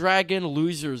you have to drag in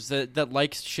losers that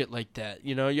like shit like that.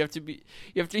 You know, you have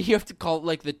to call it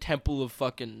like the temple of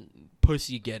fucking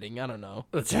pussy getting. I don't know.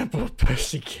 The temple of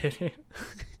pussy getting.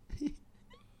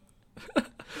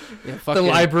 Yeah, the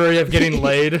library of getting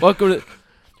laid. Welcome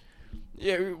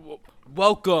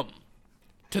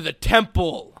to the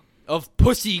temple of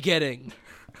pussy getting.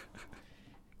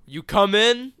 You come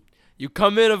in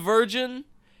a virgin,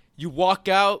 you walk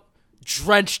out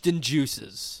drenched in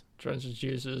juices. Drenched in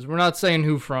juices. We're not saying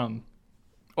who from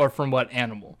or from what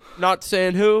animal. Not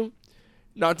saying who,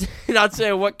 not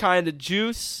saying what kind of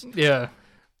juice. Yeah.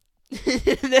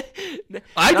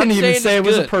 I didn't even say it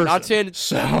was a person. Not saying it's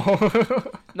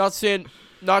so. not saying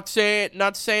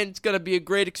it's gonna be a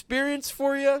great experience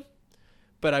for you,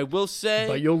 but I will say.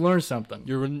 But you'll learn something.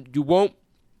 You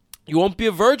won't be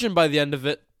a virgin by the end of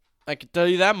it. I can tell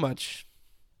you that much.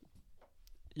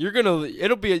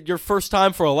 It'll be your first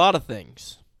time for a lot of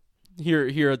things.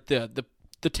 Here at the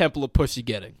Temple of Pussy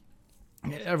Getting.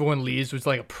 Everyone leaves with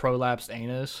like a prolapsed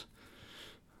anus.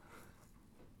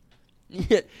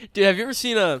 Yeah, dude, have you ever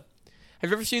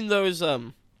seen those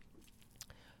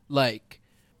like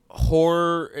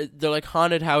horror? They're like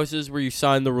haunted houses where you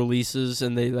sign the releases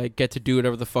and they like get to do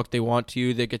whatever the fuck they want to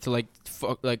you. They get to like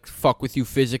fuck with you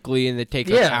physically, and they take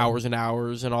like hours and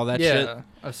hours and all that shit. Yeah,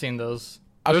 I've seen those.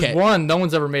 Okay. There's one no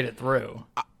one's ever made it through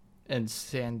in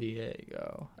San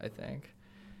Diego, I think.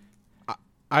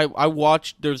 I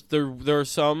watched. There are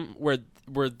some where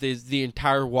the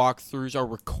entire walkthroughs are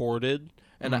recorded.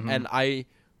 And I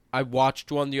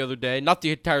watched one the other day. Not the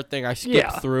entire thing. I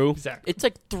skipped through. Exactly. It's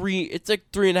like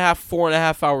 3.5,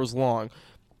 4.5 hours long.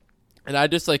 And I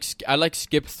just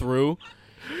skipped through,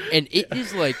 and it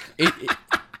is like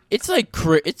it's like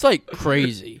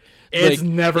crazy. It's like,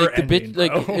 never like, ending.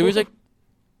 Like it was like.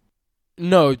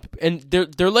 No, and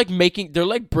they're like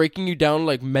breaking you down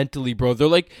like mentally, bro. They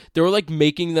were like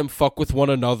making them fuck with one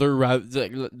another.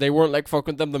 Rather, they weren't like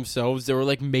fucking with them themselves. They were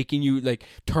like making you like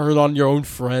turn on your own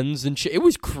friends and shit. It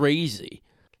was crazy.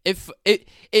 If it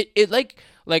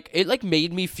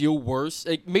made me feel worse.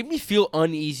 It made me feel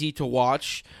uneasy to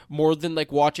watch more than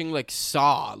like watching like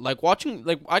Saw. Like watching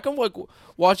like I can like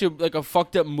watch a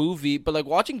fucked up movie, but like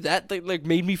watching that like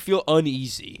made me feel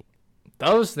uneasy.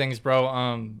 Those things,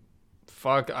 bro.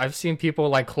 Fuck, I've seen people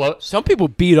like Some people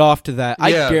beat off to that. Yeah.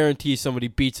 I guarantee somebody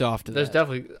beats off to There's that.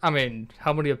 definitely. I mean,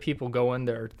 how many people go in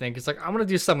there think it's like I'm gonna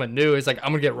do something new? It's like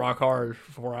I'm gonna get rock hard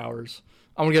for 4 hours.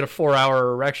 I'm gonna get a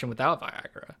 4-hour erection without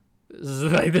Viagra.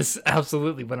 This is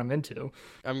absolutely what I'm into.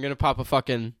 I'm gonna pop a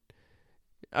fucking.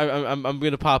 I'm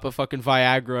gonna pop a fucking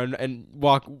Viagra and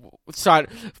pop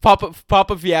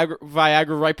a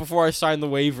Viagra right before I sign the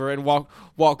waiver and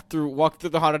walk through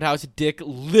the haunted house, dick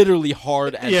literally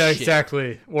hard as Yeah, shit.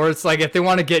 exactly. Or it's like if they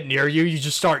want to get near you, you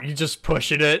just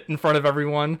pushing it in front of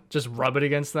everyone, just rub it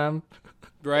against them.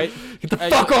 Right? Get the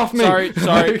fuck off me! Sorry.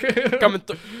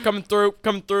 coming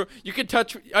through. You can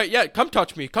touch me. Yeah, come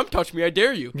touch me. I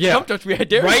dare you. Yeah. Come touch me. I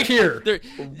dare right you. Here.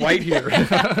 Right here.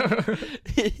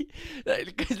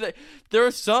 There are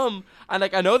some, and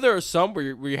like I know there are some where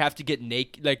you have to get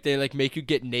naked. Like they like make you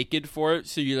get naked for it,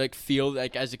 so you like feel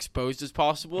like as exposed as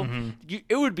possible. Mm-hmm.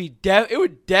 It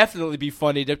would definitely be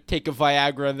funny to take a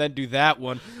Viagra and then do that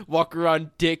one. Walk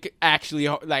around dick actually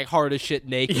like hard as shit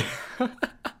naked.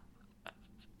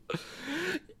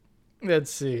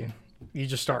 Let's see. You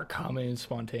just start commenting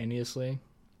spontaneously.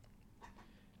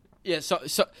 Yeah, so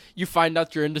you find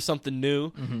out you're into something new.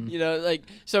 Mm-hmm. You know, like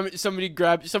somebody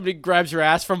grabs your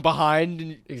ass from behind,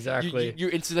 and exactly. You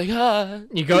instantly like,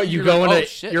 you go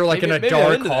like, you're like maybe, in a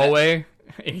dark hallway,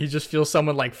 and you just feel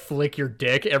someone like flick your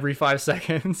dick every 5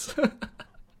 seconds.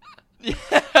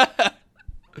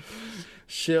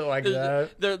 Shit like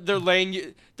that. They're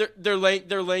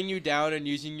laying you down and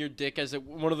using your dick as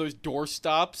one of those door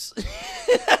stops.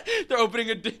 They're opening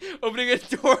a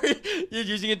door. You're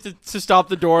using it to stop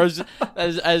the doors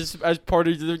as part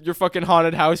of your fucking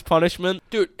haunted house punishment,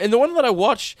 dude. And the one that I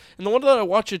watched,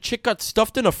 a chick got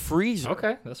stuffed in a freezer.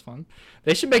 Okay, that's fun.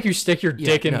 They should make you stick your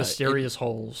dick in mysterious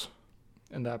holes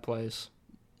in that place.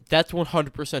 That's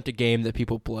 100% a game that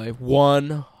people play.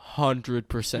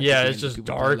 100%. Yeah, it's just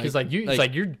dark. It's like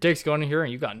your dick's going in here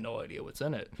and you got no idea what's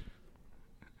in it.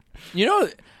 You know,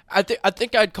 I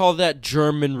think I'd call that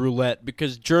German roulette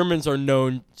because Germans are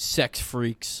known sex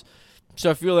freaks. So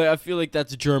I feel like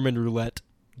that's German roulette.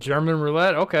 German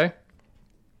roulette, okay.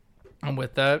 I'm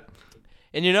with that.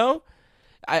 And you know,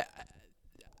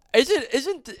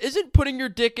 isn't putting your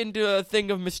dick into a thing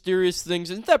of mysterious things?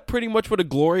 Isn't that pretty much what a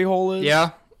glory hole is?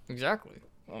 Yeah, exactly.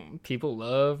 People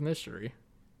love mystery.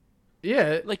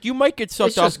 Yeah, like you might get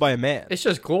sucked off by a man. It's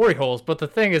just glory holes, but the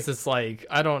thing is, it's like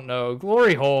I don't know.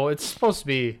 Glory hole. It's supposed to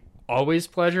be always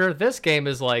pleasure. This game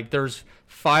is like there's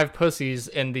 5 pussies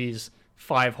in these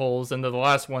 5 holes, and the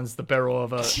last one's the barrel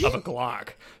of a Glock.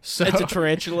 So it's a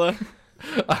tarantula.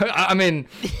 I mean,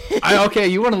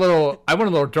 you went a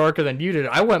little darker than you did.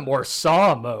 I went more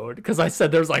Saw mode because I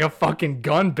said there's like a fucking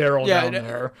gun barrel down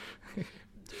there.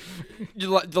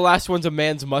 The last one's a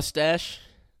man's mustache.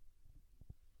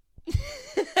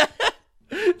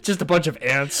 Just a bunch of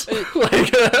ants.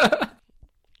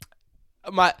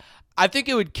 I think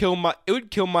it would kill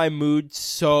my mood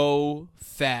so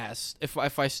fast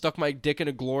if I stuck my dick in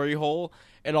a glory hole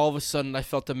and all of a sudden I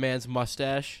felt a man's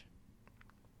mustache.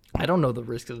 I don't know the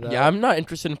risk of that. Yeah, I'm not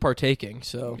interested in partaking.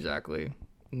 So exactly,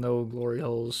 no glory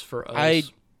holes for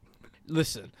us.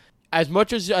 Listen. As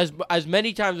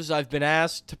many times as I've been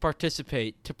asked to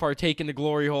partake in the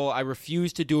glory hole, I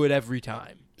refuse to do it every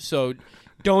time. So,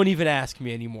 don't even ask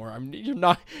me anymore. You're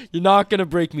not gonna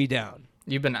break me down.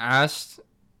 You've been asked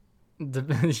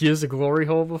to use a glory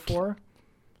hole before?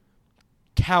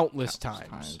 Countless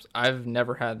times. I've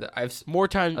never had that. I've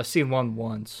seen one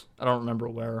once. I don't remember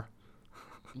where.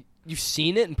 You've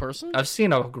seen it in person? I've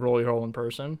seen a glory hole in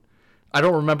person. I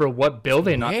don't remember what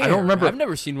building. I don't remember. I've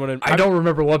never seen one in. I don't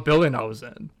remember what building I was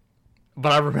in,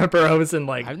 but I remember I was in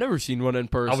like. I've never seen one in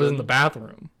person. I was in the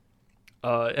bathroom.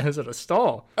 It was at a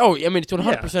stall. Oh, I mean, it's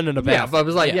 100% in a bathroom. Yeah, but I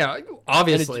was like,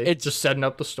 obviously, it's just setting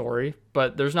up the story,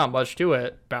 but there's not much to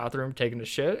it. Bathroom, taking a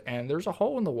shit, and there's a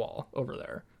hole in the wall over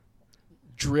there.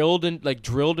 Drilled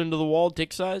into the wall,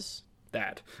 dick size.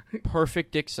 That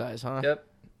perfect dick size, huh? Yep.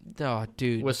 Oh,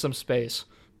 dude. With some space.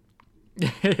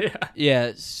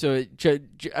 Yeah. So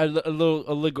a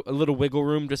little wiggle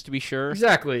room just to be sure.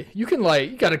 Exactly. You can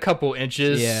you got a couple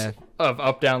inches of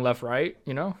up, down, left, right.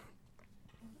 You know.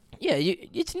 Yeah,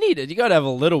 it's needed. You gotta have a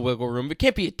little wiggle room. It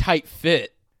can't be a tight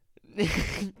fit.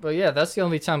 But yeah, that's the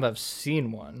only time I've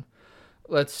seen one.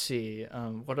 Let's see.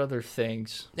 What other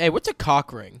things? Hey, what's a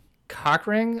cock ring? Cock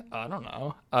ring? I don't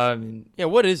know. Yeah,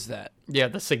 what is that? Yeah,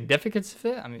 the significance of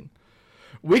it. I mean,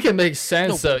 we can make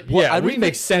sense of. Yeah, we can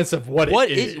make sense of what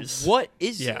it is. What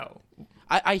is? Yeah.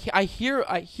 I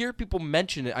hear people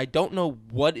mention it. I don't know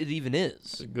what it even is.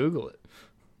 So Google it.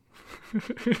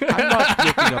 I'm not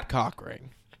looking up cock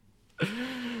ring.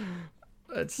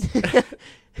 Let's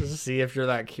see if you're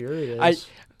that curious.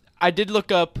 I did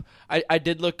look up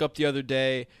the other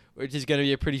day, which is gonna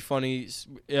be a pretty funny.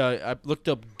 I looked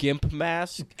up gimp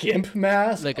mask. Gimp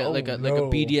mask, like a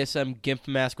BDSM gimp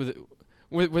mask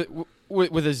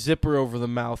with a zipper over the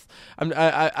mouth.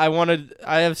 I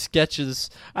have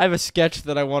sketches. I have a sketch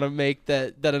that I want to make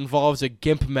that involves a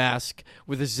gimp mask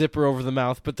with a zipper over the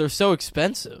mouth, but they're so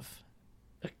expensive.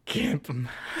 A gimp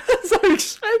mask? So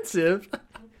expensive.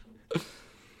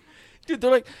 Dude, they're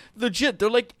like legit.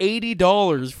 They're like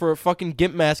 $80 for a fucking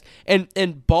gimp mask,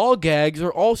 and ball gags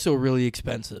are also really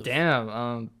expensive.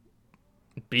 Damn.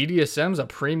 BDSM's a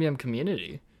premium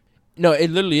community. No,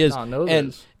 it literally is. I know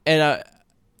this. And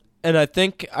I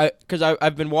think because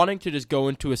I've been wanting to just go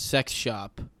into a sex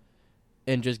shop,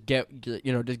 and just get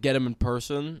them in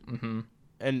person.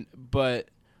 Mm-hmm. But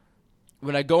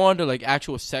when I go onto like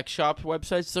actual sex shop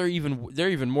websites, they're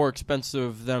even more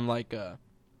expensive than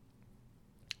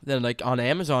on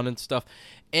Amazon and stuff.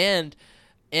 And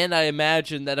I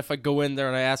imagine that if I go in there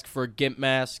and I ask for a gimp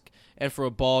mask and for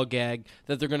a ball gag,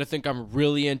 that they're gonna think I'm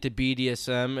really into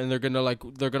BDSM, and they're gonna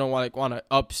want to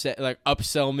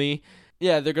upsell me.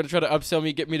 Yeah, they're gonna try to upsell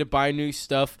me, get me to buy new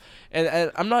stuff,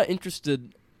 and I'm not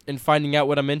interested in finding out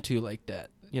what I'm into like that.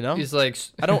 You know, he's like,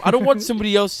 I don't want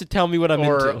somebody else to tell me what I'm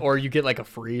into. Or you get like a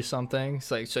free something.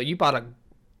 It's like, so you bought a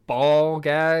ball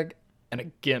gag and a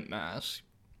gimp mask.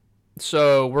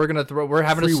 So we're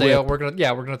having free a sale. Whip. We're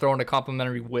gonna throw in a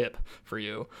complimentary whip for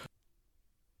you.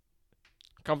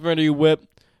 Complimentary whip,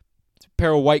 a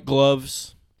pair of white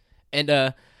gloves, and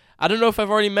I don't know if I've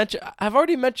already mentioned.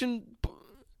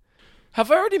 Have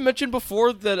I already mentioned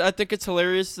before that I think it's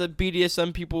hilarious that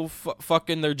BDSM people fuck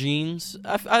in their jeans?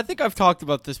 I think I've talked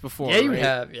about this before. Yeah, you right?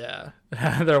 have. Yeah,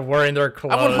 they're wearing their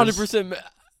clothes. I'm 100%.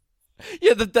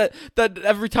 Yeah, that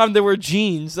every time they wear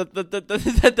jeans,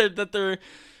 that they're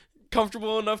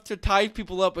comfortable enough to tie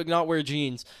people up but not wear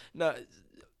jeans. No,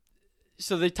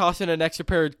 so they toss in an extra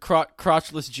pair of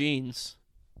crotchless jeans.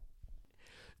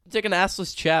 It's like an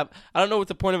assless chap. I don't know what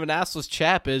the point of an assless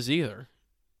chap is either.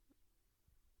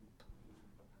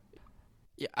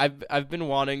 Yeah, I've been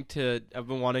wanting to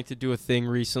do a thing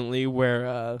recently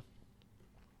where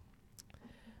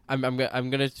I'm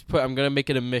gonna make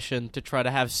it a mission to try to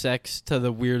have sex to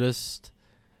the weirdest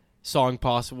song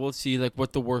possible. See like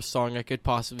what the worst song I could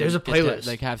possibly. There's a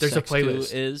playlist. There's a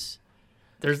playlist. Is.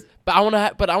 There's. But I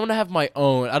want to have my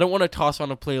own. I don't want to toss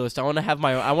on a playlist. I want to have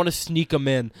my own. I want to sneak them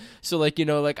in. So like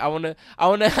I want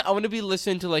to be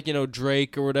listening to like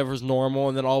Drake or whatever's normal,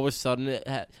 and then all of a sudden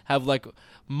have like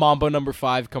Mambo No.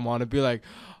 5 come on and be like,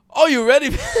 "Are you ready?"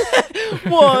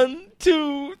 1,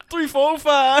 2, 3, 4,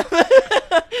 5.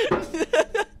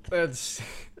 That's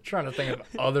trying to think of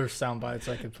other sound bites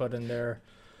I could put in there.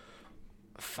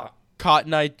 Fuck.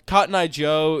 Cotton Eye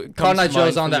Joe. Cotton Eye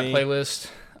Joe's on that playlist.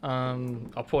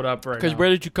 I'll pull it up right now. Because where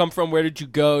did you come from? Where did you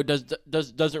go?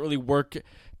 Doesn't really work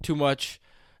too much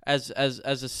as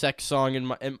a sex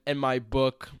song in my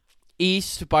book.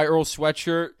 East by Earl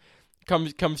Sweatshirt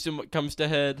comes to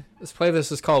head. This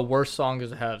playlist is called Worst Songs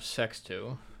to Have Sex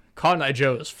To. Cotton Eye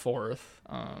Joe is 4th.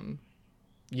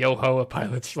 Yo Ho, A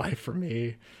Pilot's Life for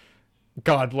Me.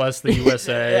 God Bless the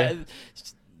USA.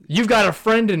 You've Got a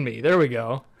Friend in Me. There we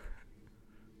go.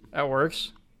 That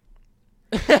works.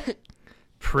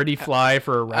 Pretty Fly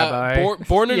for a Rabbi.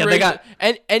 Born and raised. They got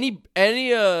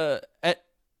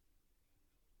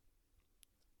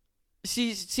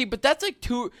See, but that's like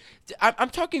too.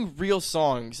 I'm talking real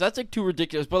songs. That's like too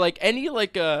ridiculous. But like any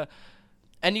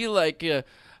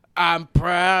I'm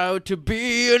proud to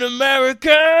be an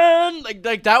American.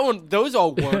 Like that one. Those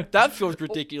all work. That feels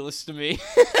ridiculous to me.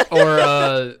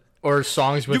 or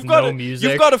songs with music.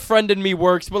 You've Got a Friend in Me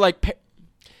works, but like.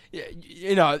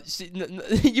 You know,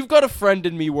 You've Got a Friend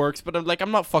in Me works, but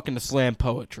I'm not fucking to slam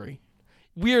poetry.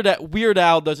 Weird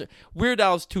Al doesn't. Weird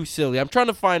Al's too silly. I'm trying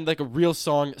to find like a real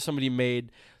song somebody made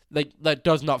like that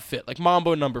does not fit. Like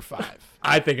Mambo No. 5.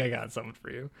 I think I got something for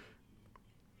you.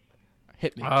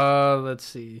 Hit me. Let's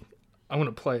see. I'm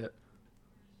gonna play it.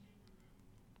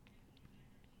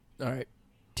 All right.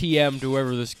 TM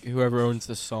to whoever owns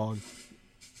this song.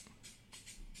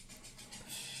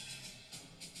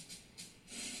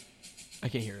 I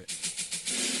can't hear it.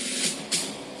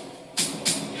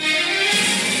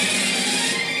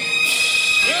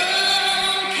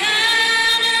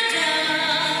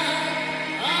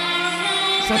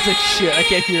 Sounds like shit. I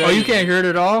can't hear it. Oh, you can't hear it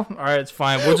at all? All right, it's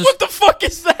fine. We'll just. What the fuck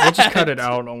is that? We'll just cut it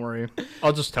out. Don't worry.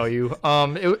 I'll just tell you.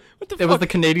 It was the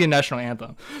Canadian national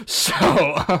anthem. So.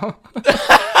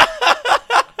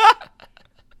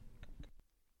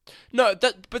 No,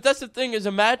 but that's the thing is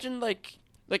imagine like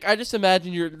I just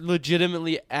imagine you're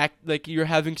legitimately like you're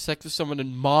having sex with someone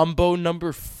and Mambo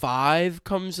No. 5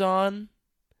 comes on.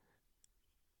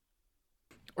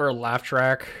 Or a laugh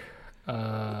track.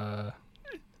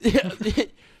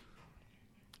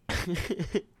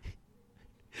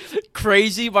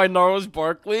 Crazy by Gnarls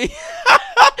Barkley.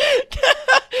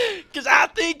 Cause I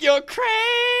think you're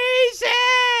crazy.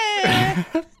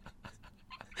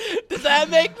 Does that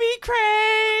make me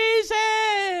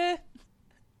crazy?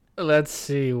 Let's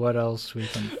see what else we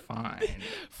can find.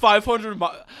 500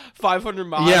 miles.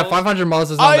 Yeah, 500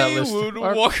 miles is on that list. I would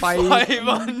walk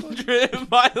 500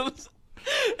 miles.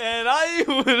 And I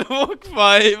would walk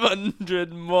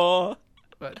 500 more.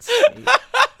 Let's see.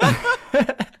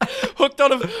 Hooked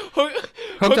on a feeling.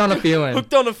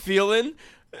 Hooked on a feeling.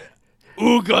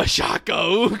 Ooga shaka,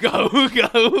 ooga, ooga,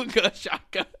 ooga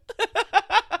shaka.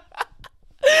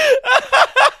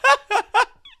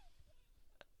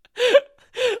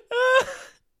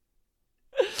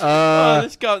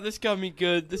 This got me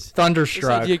good.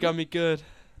 Thunderstruck. This idea got me good.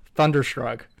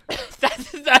 Thunderstruck.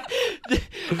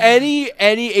 Any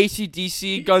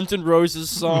AC/DC Guns N' Roses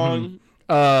song.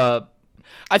 I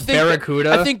think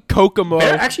Barracuda. I think Kokomo.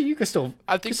 Actually, you can still.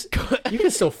 You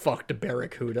can still fuck the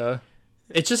Barracuda.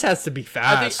 It just has to be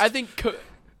fast. I think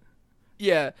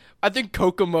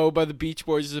Kokomo by the Beach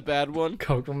Boys is a bad one.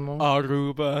 Kokomo.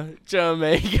 Aruba,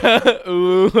 Jamaica.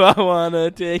 Ooh, I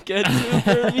wanna take it to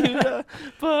Bermuda,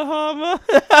 Bahama.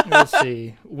 Let's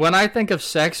see. When I think of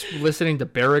sex, listening to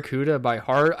Barracuda by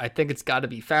heart, I think it's got to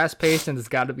be fast paced and it's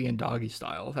got to be in doggy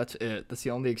style. That's it. That's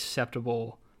the only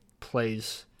acceptable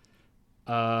place.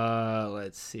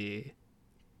 Let's see.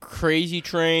 Crazy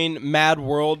Train, Mad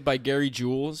World by Gary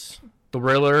Jules.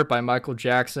 Thriller by Michael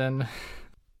Jackson.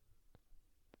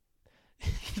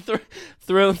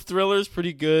 Thriller's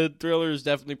pretty good. Thriller is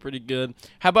definitely pretty good.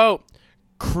 How about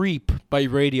Creep by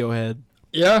Radiohead?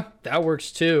 Yeah, that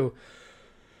works too.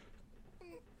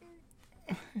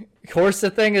 Of course, the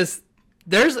thing is,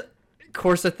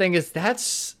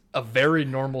 that's a very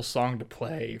normal song to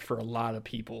play for a lot of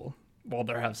people while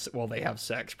they have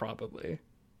sex, probably.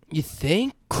 You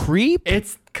think? Creep?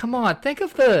 Come on, think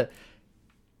of like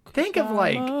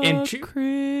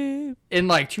in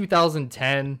like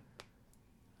 2010.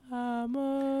 I'm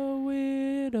a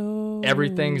widow.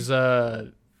 Everything's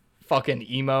fucking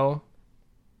emo.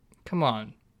 Come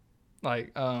on.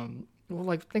 Like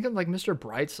think of like Mr.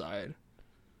 Brightside.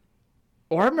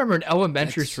 Or I remember in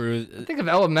elementary school. Think of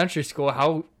elementary school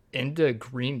how into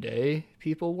Green Day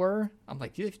people were. I'm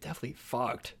like, you've definitely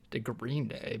fucked the Green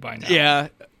Day by now. Yeah.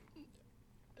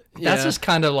 That's just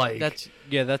kind of like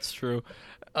that's true.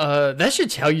 That should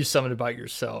tell you something about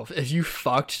yourself. If you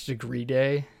fucked the Green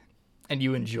Day and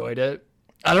you enjoyed it,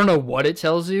 I don't know what it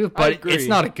tells you, but it's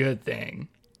not a good thing.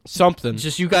 Something. It's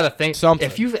just you got to think. Something.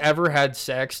 If you've ever had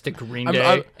sex to Green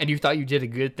Day and you thought you did a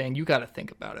good thing, you got to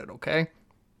think about it, okay?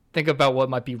 Think about what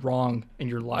might be wrong in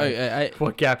your life.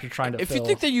 What gap you're trying to fill.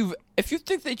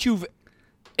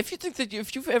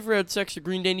 If you've ever had sex with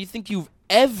Green Day and you think you've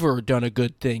ever done a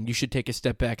good thing, you should take a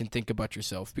step back and think about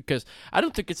yourself, because I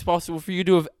don't think it's possible for you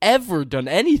to have ever done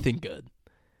anything good.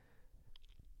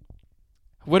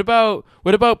 What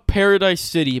about Paradise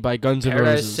City by Guns N' Roses?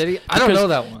 Paradise City? I don't know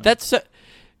that one. That's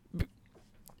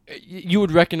you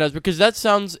would recognize, because that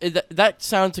sounds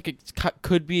like it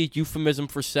could be a euphemism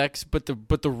for sex, but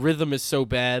the rhythm is so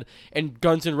bad, and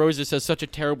Guns N' Roses has such a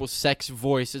terrible sex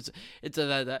voice. It's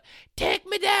take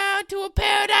me down to a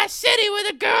paradise city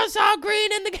where the girls are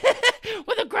green and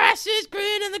where the grass is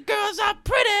green and the girls are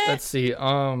pretty. Let's see,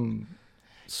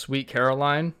 Sweet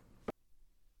Caroline.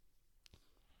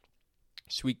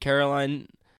 Sweet Caroline.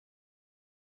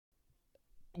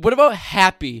 What about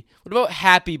Happy? What about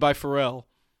Happy by Pharrell?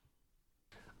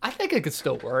 I think it could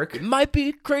still work. It might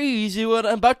be crazy what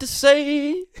I'm about to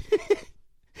say.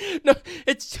 No,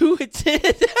 it's too no,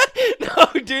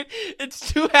 dude,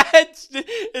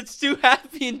 it's too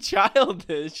happy and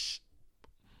childish.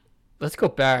 Let's go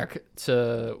back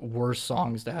to worst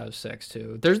songs to have sex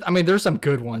to. There's some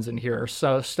good ones in here.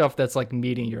 So stuff that's like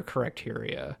meeting your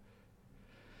criteria.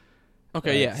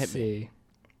 Okay,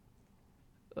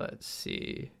 Let's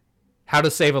see. How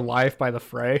to Save a Life by The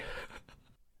Fray.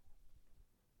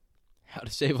 How to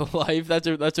Save a Life?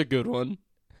 That's a good one.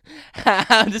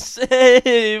 How to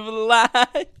Save a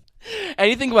Life.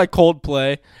 Anything by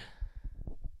Coldplay.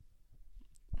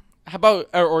 How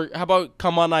about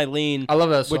Come On Eileen? I love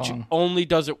that song.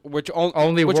 Which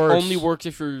only works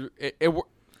if you're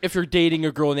dating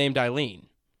a girl named Eileen.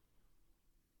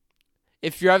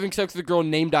 If you're having sex with a girl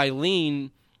named Eileen,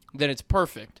 then it's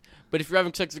perfect. But if you're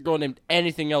having sex with a girl named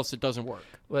anything else, it doesn't work.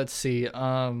 Let's see.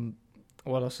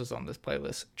 What else is on this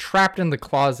playlist? Trapped in the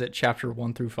Closet, Chapter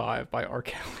 1 through 5 by R.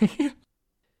 Kelly.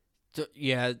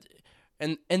 Yeah,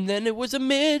 and then it was a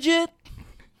midget.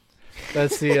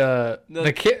 Let's see. The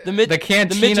Cantina the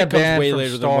midget Band way from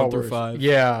later Star than 1 Wars. through 5.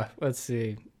 Yeah, let's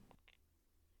see.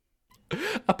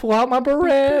 I pull out my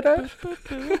Beretta.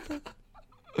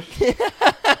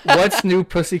 What's New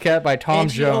Pussycat by Tom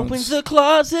and Jones. Opens the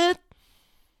closet.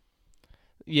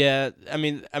 Yeah, I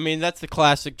mean that's the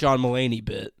classic John Mulaney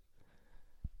bit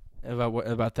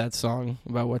about that song,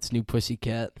 about What's New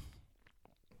Pussycat.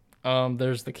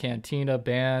 There's the Cantina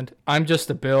Band. I'm Just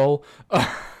a Bill.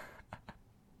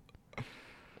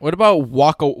 What about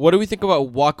Waka? What do we think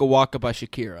about Waka Waka by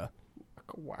Shakira?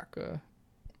 Waka Waka.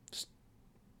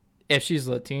 If she's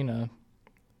Latina.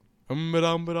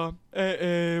 Waka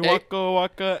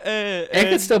Waka. It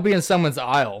could still be in someone's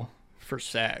aisle for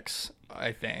sex,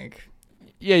 I think.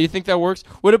 Yeah, you think that works?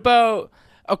 What about...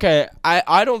 Okay,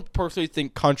 I don't personally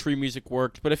think country music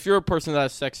works, but if you're a person that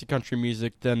has sexy country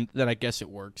music, then I guess it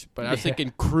works. But I was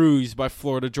thinking Cruise by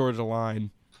Florida Georgia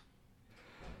Line.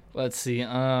 Let's see.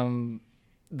 The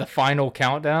Final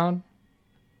Countdown.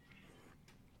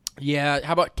 Yeah,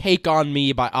 how about Take On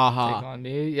Me by Aha? Take On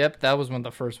Me. Yep, that was one of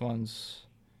the first ones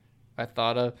I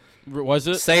thought of. Was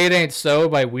it? Say It Ain't So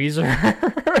by Weezer.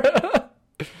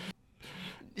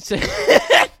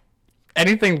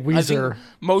 Anything Weezer.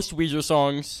 Most Weezer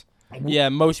songs. Yeah,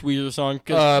 most Weezer songs.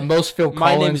 Most Phil Collins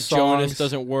My Name's songs. Jonas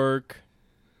doesn't work.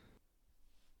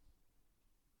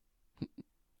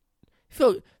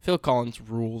 Phil Collins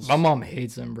rules. My mom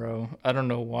hates him, bro. I don't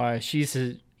know why. He's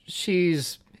her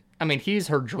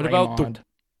Draymond.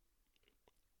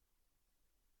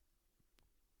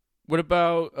 What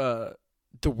about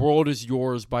The World Is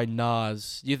Yours by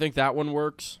Nas? Do you think that one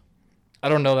works? I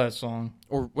don't know that song.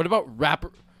 Or what about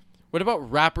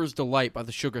Rapper's Delight by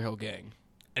the Sugar Hill Gang?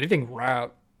 Anything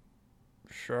rap.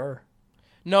 Sure.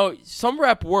 No, some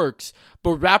rap works,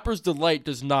 but Rapper's Delight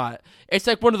does not. It's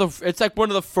like one of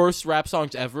the first rap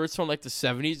songs ever. It's from like the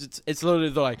 70s. It's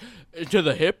literally like to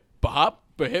the hip hop,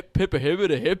 a hip hip a hip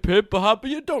a hip hip a hop,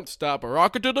 but you don't stop a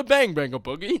rocker to the bang bang a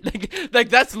boogie. Like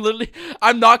that's literally.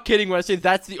 I'm not kidding when I say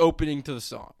that's the opening to the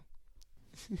song.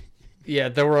 Yeah,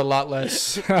 there were a lot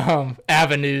less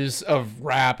avenues of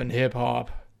rap and hip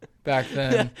hop back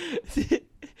then.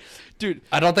 Dude,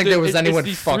 I don't think there was anyone it's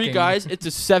these fucking. Three guys. It's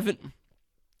a 7.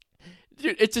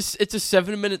 Dude, it's a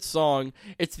 7-minute song.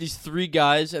 It's these three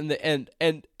guys, and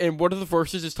one of the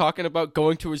verses is talking about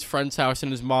going to his friend's house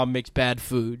and his mom makes bad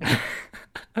food.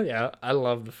 Yeah, I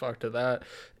love the fuck to that.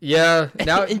 Yeah,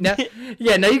 now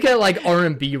you get like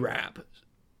R&B rap.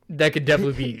 That could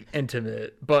definitely be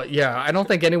intimate. But yeah, I don't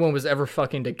think anyone was ever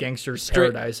fucking to Gangster's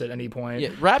Paradise at any point.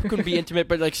 Yeah, rap could be intimate,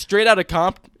 but like Straight Outta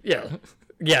Compton. Yeah,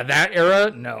 that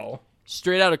era, no.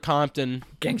 Straight Outta Compton.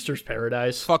 Gangster's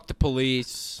Paradise. Fuck the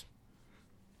Police.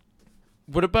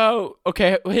 What about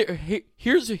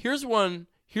here's one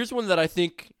Here's one I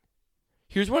think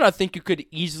you could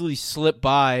easily slip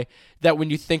by that when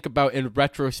you think about in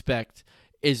retrospect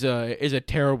is a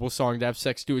terrible song to have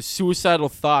sex to. Is Suicidal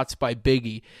Thoughts by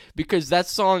Biggie, because that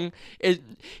song is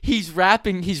he's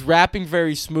rapping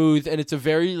very smooth, and it's a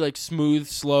very like smooth,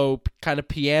 slow kind of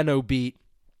piano beat.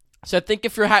 So I think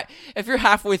if you're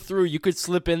halfway through, you could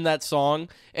slip in that song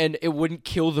and it wouldn't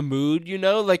kill the mood, you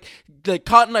know? Like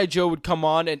Cotton Eye Joe would come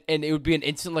on and it would be an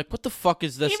instant like, what the fuck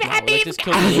is this now? Like this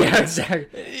kills the mood. Yeah,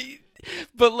 exactly.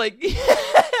 But like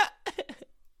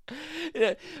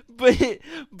yeah, but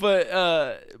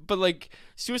like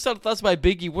Suicidal Thoughts by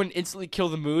Biggie wouldn't instantly kill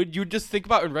the mood. You would just think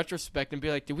about it in retrospect and be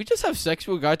like, did we just have sex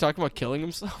with a guy talking about killing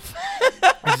himself?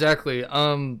 Exactly.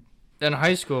 In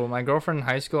high school, my girlfriend in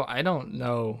high school, I don't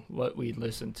know what we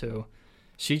listened to.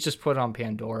 She just put on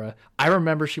Pandora. I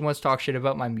remember she once talked shit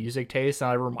about my music taste,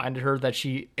 and I reminded her that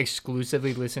she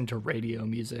exclusively listened to radio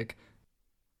music.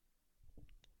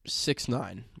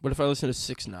 6ix9ine. What if I listen to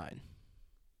 6ix9ine?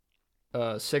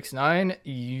 6ix9ine,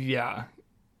 yeah,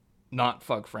 not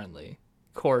fuck friendly.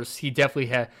 Of course, he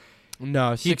definitely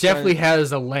definitely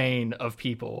has a lane of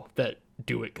people that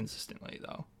do it consistently,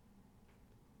 though.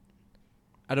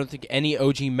 I don't think any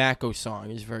OG Mako song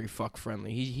is very fuck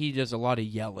friendly. He does a lot of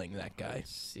yelling, that guy.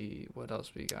 Let's see what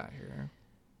else we got here.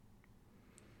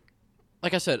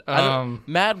 Like I said,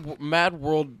 Mad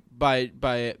World by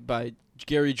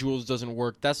Gary Jules doesn't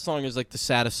work. That song is like the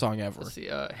saddest song ever. Let's see,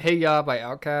 Hey Ya by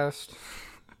Outkast.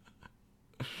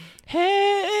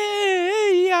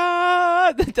 Hey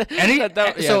Ya.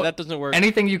 That doesn't work.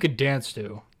 Anything you could dance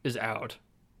to is out.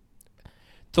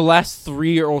 The last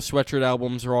 3 Earl Sweatshirt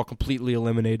albums are all completely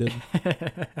eliminated.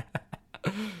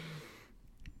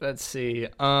 Let's see.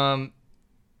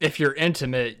 If you're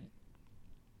intimate,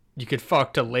 you could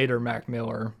fuck to later Mac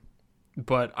Miller.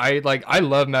 But I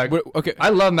love Mac. Okay. I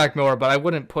love Mac Miller, but I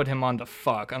wouldn't put him on to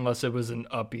fuck unless it was an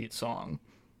upbeat song.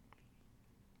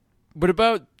 What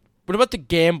about The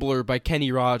Gambler by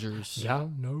Kenny Rogers? Yeah,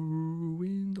 no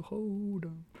in the hold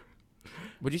on.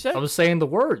 What'd you say? I was saying the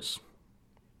words.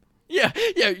 Yeah.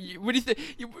 What do you think?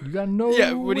 You got no.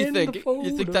 Yeah. What do you think?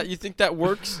 You think that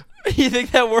works? You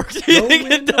think that works? You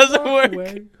think it doesn't work?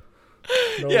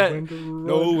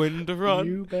 Know when to run.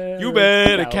 You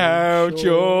better count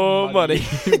your money.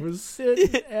 Was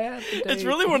sitting at the it's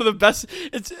really one of the best.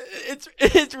 It's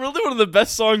really one of the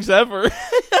best songs ever.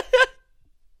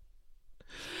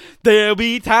 There'll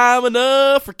be time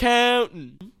enough for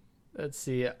counting. Let's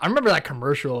see. I remember that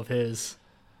commercial of his,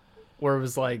 where it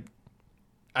was like,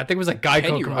 I think it was a Geico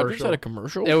Kenny commercial. Rogers had a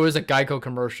commercial? It was a Geico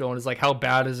commercial, and it's like, how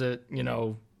bad is it,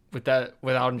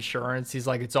 without insurance? He's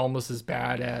like, it's almost as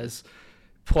bad as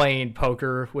playing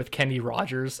poker with Kenny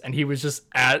Rogers, and he was just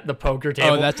at the poker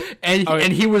table,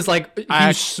 and he was like,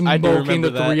 smoking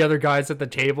the 3 other guys at the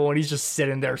table, and he's just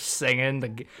sitting there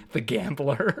singing the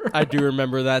Gambler. I do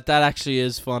remember that. That actually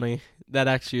is funny. That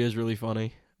actually is really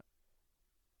funny.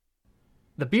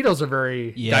 The Beatles are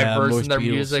very diverse in their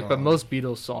Beatles music, songs. but most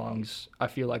Beatles songs I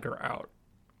feel like are out.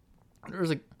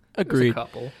 There's a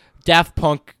couple. Daft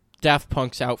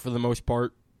Punk's out for the most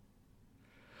part.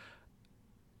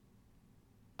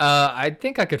 I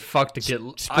think I could fuck to get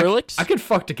Skrillex. I could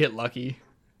fuck to get lucky.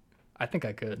 I think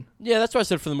I could. Yeah, that's what I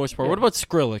said for the most part. Yeah. What about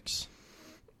Skrillex?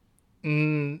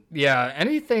 Yeah,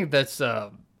 anything that's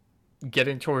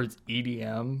getting towards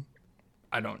EDM,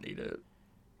 I don't need it.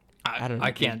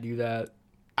 I can't do that.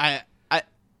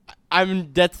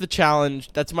 That's the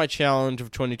challenge. That's my challenge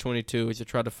of 2022 is to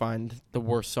try to find the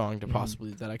worst song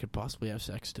that I could possibly have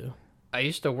sex to. I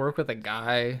used to work with a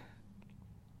guy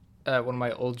at one of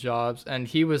my old jobs, and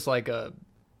he was like at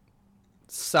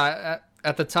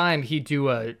the time he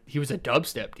was a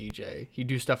dubstep DJ. He'd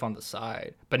do stuff on the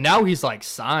side, but now he's like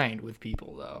signed with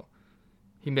people though.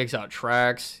 He makes out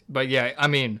tracks, but yeah, I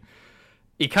mean,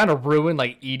 he kind of ruined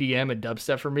like EDM and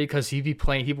dubstep for me because he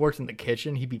worked in the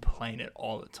kitchen, he'd be playing it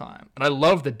all the time, and I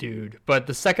love the dude. But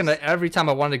the second that every time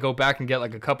I wanted to go back and get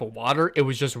like a cup of water, it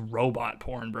was just robot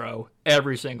porn, bro,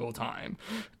 every single time.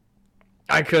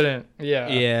 I couldn't.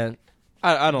 Yeah.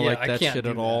 I don't like that shit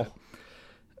at all.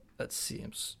 Let's see.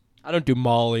 I don't do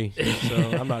Molly,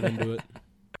 so I'm not into it.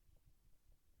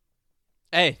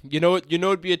 Hey, you know what? You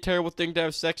know it'd be a terrible thing to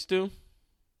have sex to?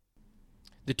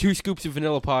 The 2 Scoops of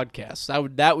Vanilla podcast.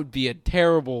 That would be a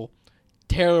terrible,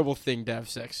 terrible thing to have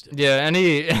sex to. Yeah,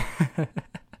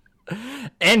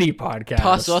 any podcast.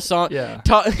 Toss us on. Yeah.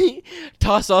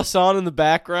 Toss us on in the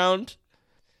background.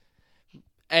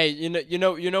 Hey, you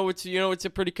know it's a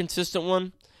pretty consistent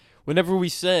one. Whenever we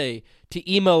say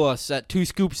to email us at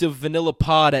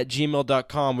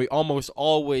 2scoopsofvanillapod@gmail.com, we almost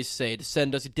always say to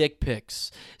send us dick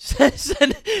pics.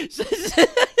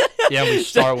 Yeah, we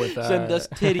start with that. Send us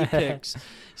titty pics.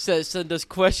 Send us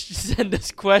questions. Send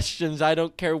us questions. I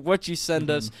don't care what you send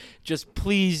us. Just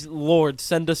please, Lord,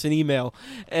 send us an email.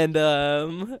 And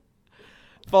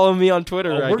follow me on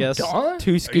Twitter, I guess. Done?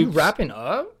 Two Scoops. Are you wrapping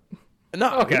up?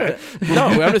 No. Okay. No,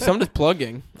 I'm just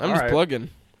plugging. I'm just right. plugging.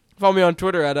 Follow me on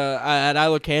Twitter at I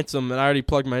look handsome, and I already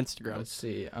plugged my Instagram. Let's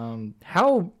see.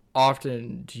 How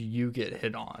often do you get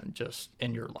hit on just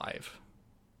in your life?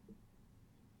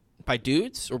 By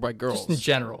dudes or by girls? Just in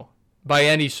general, by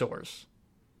any source.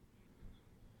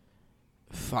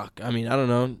 Fuck. I mean, I don't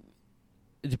know.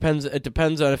 It depends. It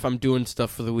depends on if I'm doing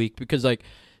stuff for the week, because like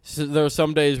there are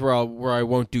some days where I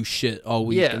won't do shit all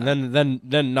week, Yeah. and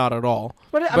then not at all.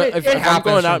 But I mean, if it I'm happens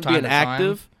going out from and time being to time.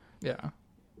 active, Yeah.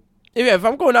 if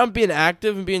I'm going out and being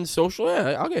active and being social,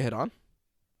 yeah, I'll get hit on.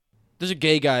 There's a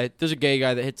gay guy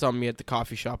that hits on me at the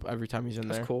coffee shop every time he's in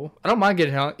there. That's cool. I don't mind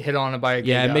getting hit on by a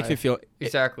gay guy. It makes me feel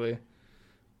exactly.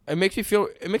 It makes me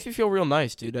feel real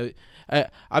nice, dude.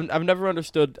 I've never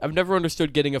understood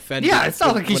getting offended. Yeah, it's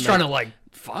not like he's when trying to like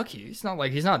fuck you. It's not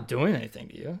like he's not doing anything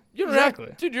to you. You don't exactly.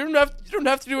 have, dude. You don't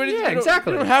have to do anything. Yeah,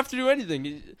 exactly. You don't have to do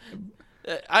anything.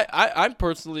 I'm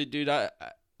personally, dude.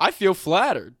 I feel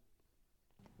flattered.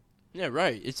 Yeah,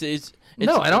 right. It's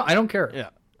no, I don't care. Yeah,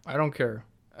 I don't care.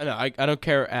 I know. I don't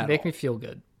care at all. Make me feel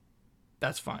good.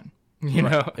 That's fine. You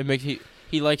know, it makes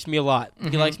he likes me a lot.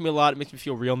 He likes me a lot. It makes me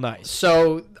feel real nice.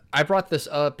 So I brought this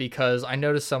up because I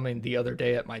noticed something the other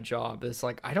day at my job. It's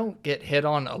like I don't get hit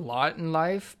on a lot in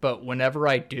life, but whenever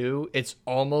I do, it's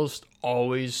almost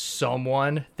always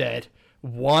someone that,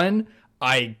 one,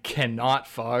 I cannot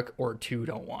fuck, or two,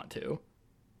 don't want to.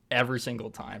 Every single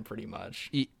time, pretty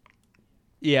much.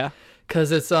 Yeah.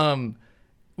 Because it's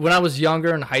when I was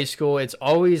younger in high school, it's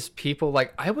always people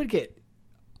like I would get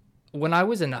when I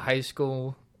was in high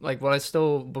school, like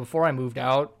before I moved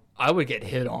out, I would get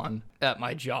hit on at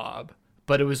my job,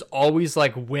 but it was always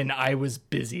like when I was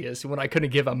busiest, when I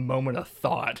couldn't give a moment of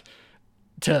thought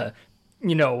to,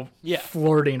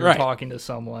 flirting or talking to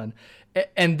someone.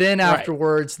 And then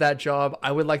afterwards, that job,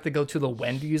 I would like to go to the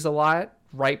Wendy's a lot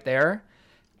right there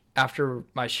after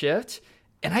my shift.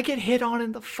 And I get hit on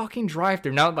in the fucking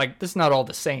drive-thru. Now, like, this is not all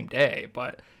the same day,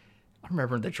 but I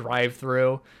remember in the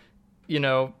drive-thru,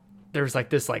 there's like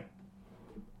this, like,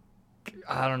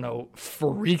 I don't know,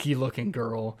 freaky looking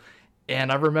girl.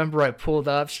 And I remember I pulled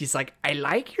up. She's like, I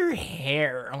like your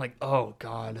hair. I'm like, oh,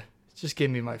 God, just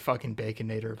give me my fucking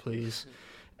Baconator, please.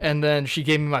 And then she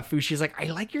gave me my food. She's like, I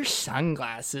like your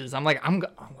sunglasses. I'm like,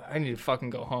 I need to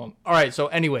fucking go home. All right. So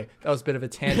anyway, that was a bit of a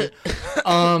tangent.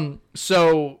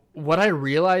 So what I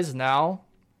realize now,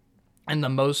 and the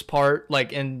most part,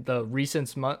 like in the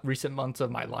recent months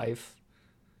of my life,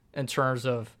 in terms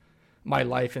of my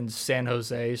life in San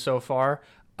Jose so far,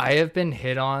 I have been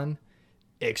hit on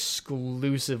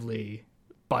exclusively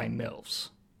by Milfs.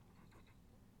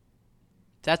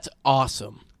 That's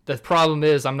awesome. The problem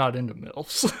is I'm not into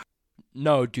Milfs.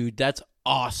 No, dude, that's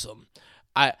awesome.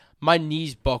 My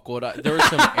knees buckled. There was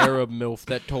some Arab MILF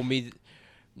that told me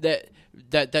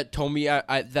that told me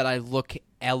that I look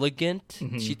elegant.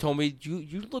 Mm-hmm. She told me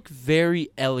you look very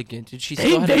elegant,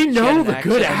 and they know the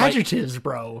good adjectives,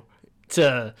 bro.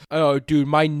 Oh, dude,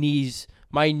 my knees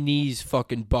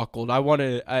fucking buckled. I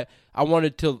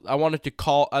wanted to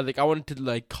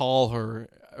call her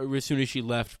as soon as she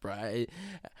left, bro.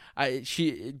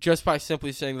 She just by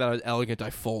simply saying that I was elegant, I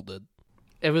folded.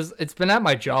 It's been at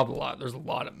my job a lot. There's a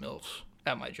lot of MILFs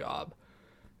at my job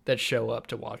that show up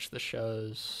to watch the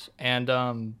shows. And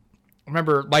I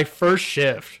remember my first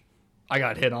shift, I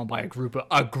got hit on by a group of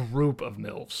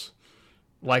MILFs.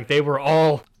 Like they were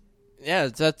all. Yeah,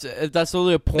 that's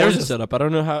only a porn setup. I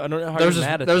don't know how you're mad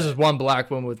at that. There's just one black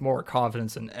woman with more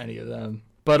confidence than any of them.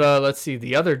 But let's see.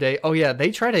 The other day,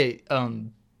 they try to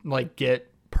get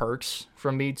perks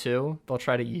from me too. They'll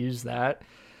try to use that.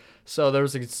 So there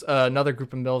was another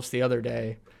group of MILFs the other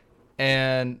day,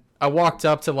 and I walked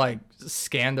up to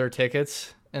scan their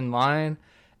tickets in line,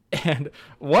 and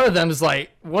one of them just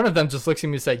looks at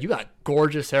me and said, "You got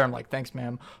gorgeous hair." I'm like, "Thanks,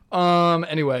 ma'am."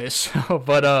 Anyways,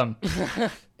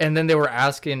 and then they were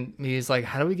asking me, he's like,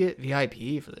 "How do we get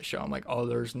VIP for the show?" I'm like, "Oh,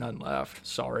 there's none left.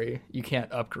 Sorry, you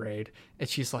can't upgrade." And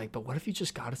she's like, "But what if you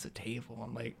just got us a table?"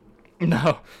 I'm like,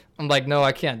 "No." I'm like, "No,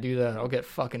 I can't do that. I'll get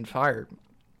fucking fired."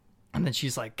 And then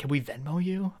she's like, "Can we Venmo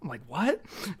you?" I'm like, "What?"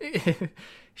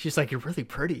 She's like, "You're really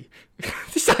pretty."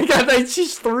 She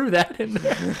just threw that in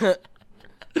there.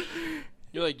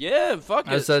 You're like, "Yeah, fuck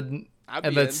it." I said,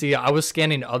 and let's see, I was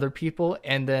scanning other people,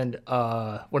 and then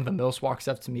one of the MILFs walks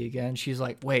up to me again. She's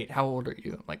like, "Wait, how old are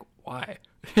you?" I'm like, "Why?"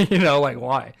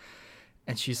 Why?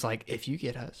 And she's like, "If you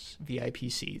get us VIP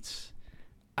seats,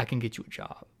 I can get you a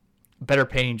job." better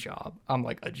paying job. I'm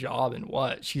like, a job in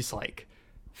what? She's like,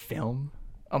 film.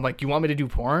 I'm like, you want me to do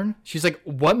porn? She's like,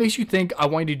 what makes you think I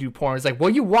want you to do porn? It's like, well,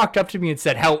 you walked up to me and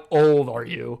said, how old are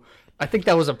you? I think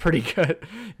that was a pretty good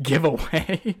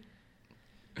giveaway.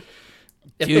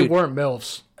 If they weren't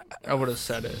Milfs, I would have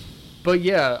said it. But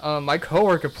yeah, my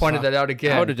coworker pointed that out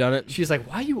again. I would have done it. She's like,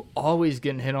 why are you always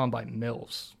getting hit on by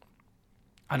Milfs?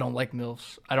 I don't like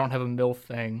Milfs. I don't have a Milf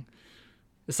thing.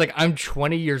 It's like, I'm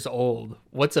 20 years old.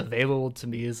 What's available to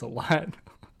me is a lot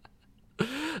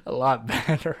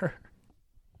better.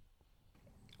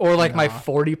 Or like my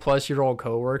 40-plus-year-old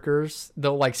coworkers,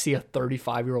 they'll like see a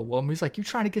 35-year-old woman. He's like, you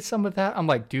trying to get some of that? I'm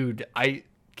like, dude,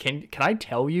 can I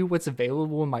tell you what's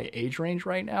available in my age range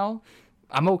right now?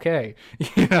 I'm okay.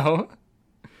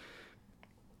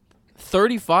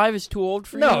 35 is too old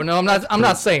for you? No, I'm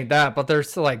not saying that, but they're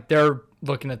still like, they're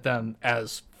looking at them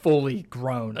as fully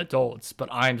grown adults, but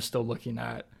I'm still looking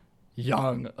at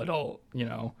young adult,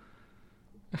 Yeah.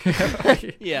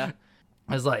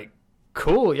 I was like,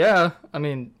 cool, yeah. I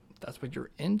mean, that's what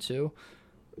you're into.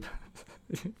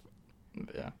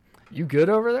 Yeah. You good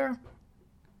over there?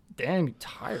 Damn, you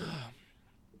tired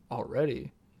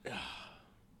already.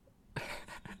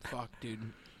 Fuck,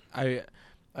 dude. I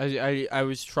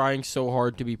was trying so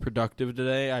hard to be productive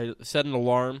today. I set an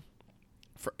alarm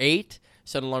for 8,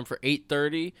 set an alarm for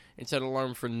 8:30, and set an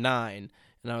alarm for 9.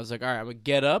 And I was like, all right, I'm going to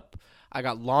get up. I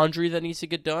got laundry that needs to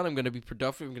get done. I'm going to be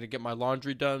productive. I'm going to get my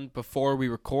laundry done before we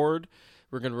record.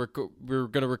 We're gonna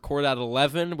record at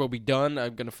 11. We'll be done.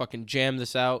 I'm gonna fucking jam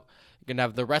this out. I'm gonna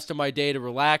have the rest of my day to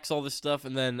relax, all this stuff,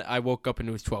 and then I woke up and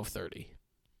it was 12:30.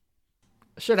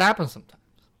 Shit happens sometimes,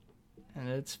 and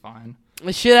it's fine.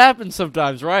 Shit happens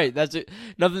sometimes, right? That's it.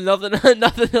 Nothing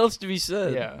else to be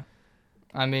said. Yeah,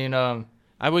 I mean,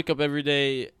 I wake up every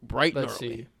day bright and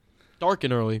early. Dark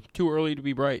and early. Too early to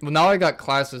be bright. Well, now I got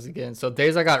classes again. So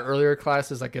days I got earlier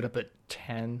classes, I get up at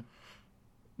 10.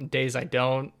 Days I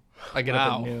don't, I get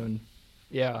up at noon.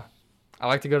 Yeah. I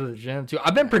like to go to the gym, too.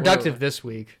 I've been productive this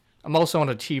week. I'm also on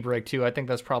a tea break, too. I think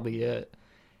that's probably it.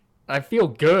 I feel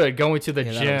good going to the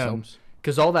gym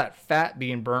because all that fat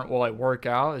being burnt while I work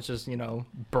out is just,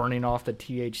 burning off the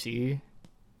THC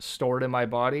stored in my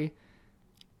body.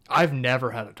 I've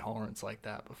never had a tolerance like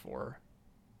that before.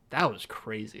 That was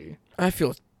crazy. I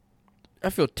feel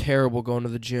terrible going to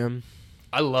the gym.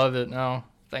 I love it now.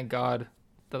 Thank God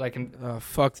that I can.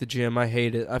 Fuck the gym. I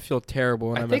hate it. I feel terrible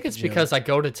when I'm at the gym. I think it's because I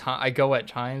go at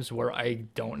times where I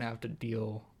don't have to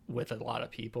deal with a lot of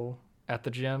people at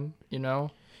the gym.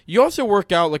 You also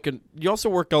work out like a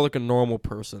normal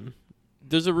person.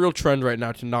 There's a real trend right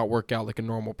now to not work out like a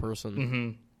normal person.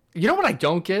 Mm-hmm. You know what I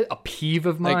don't get? A peeve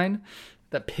of mine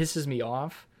that pisses me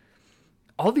off.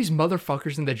 All these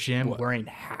motherfuckers in the gym wearing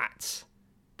hats.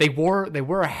 They wear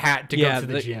a hat to go to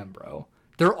the gym, bro.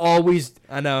 They're always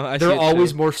they're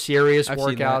always more serious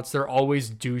workouts. They're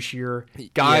always douchier.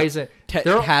 Guys,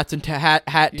 hats and hat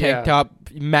tank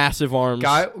top, massive arms.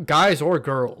 Guys or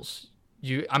girls.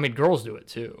 Girls do it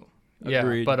too.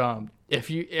 Agreed. Yeah, but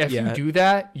if you do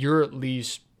that, you're at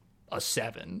least a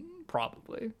 7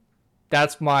 probably.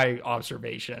 That's my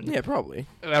observation. Yeah, probably.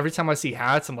 Every time I see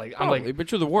hats, I'm like,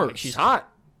 but you're the worst. Like, she's hot.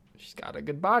 She's got a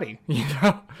good body,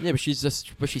 Yeah, but she sucks.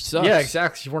 Yeah,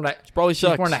 exactly. She's wearing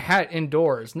a hat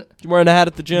indoors. She's wearing a hat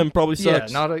at the gym. Probably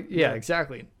sucks. Yeah,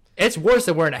 exactly. It's worse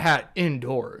than wearing a hat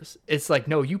indoors. It's like,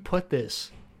 no, you put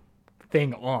this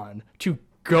thing on to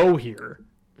go here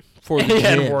for the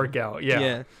gym and work out.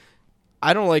 Yeah.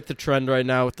 I don't like the trend right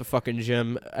now with the fucking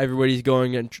gym. Everybody's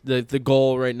going, and the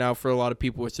goal right now for a lot of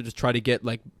people is to just try to get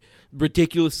like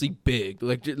ridiculously big.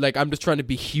 Like I'm just trying to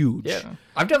be huge. Yeah,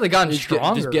 I've definitely gotten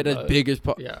stronger. Just get as big as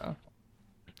possible. Yeah.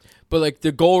 But like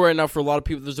the goal right now for a lot of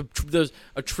people, there's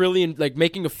a trillion, like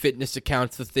making a fitness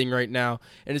account's the thing right now,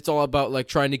 and it's all about like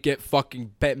trying to get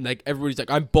fucking like everybody's like,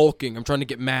 I'm bulking, I'm trying to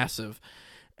get massive,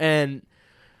 and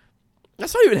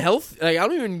that's not even healthy. Like I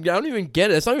don't even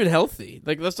get it. It's not even healthy.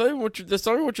 Like that's not even what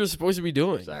you're supposed to be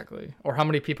doing. Exactly. Or how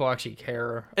many people actually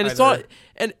care. And either. It's not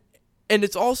and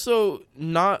it's also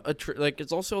not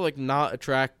it's also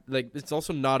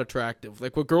not attractive.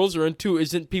 Like what girls are into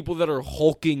isn't people that are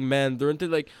hulking men. They're into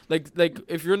like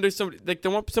if you're into somebody, like they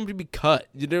want somebody to be cut.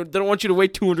 They don't want you to weigh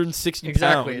 260 pounds.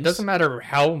 Exactly. It doesn't matter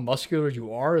how muscular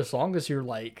you are, as long as you're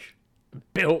like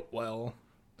built well.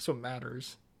 That's what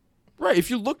matters. Right. If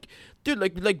you look, dude,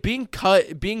 like being cut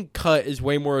is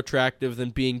way more attractive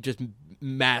than being just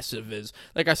massive is.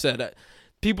 Like I said,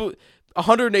 people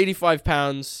 185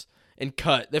 pounds and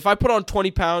cut. If I put on 20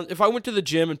 pounds, if I went to the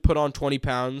gym and put on 20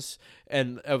 pounds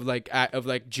and of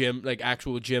gym, like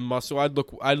actual gym muscle, I'd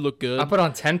look good. I put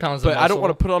on 10 pounds but of muscle. I don't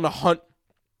want to put on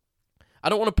I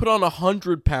don't want to put on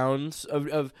 100 pounds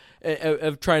of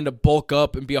trying to bulk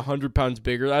up and be 100 pounds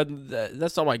bigger.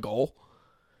 That's not my goal.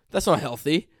 That's not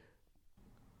healthy.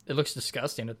 It looks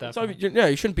disgusting at that point. Yeah,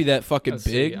 you shouldn't be that fucking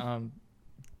big.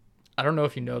 I don't know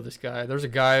if you know this guy. There's a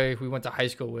guy we went to high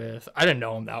school with. I didn't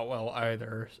know him that well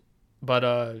either,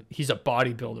 but he's a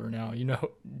bodybuilder now.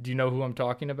 Do you know who I'm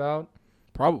talking about?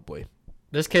 Probably.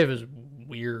 This kid is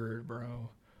weird, bro.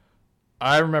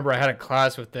 I remember I had a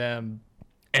class with him,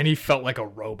 and he felt like a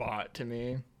robot to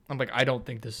me. I'm like, I don't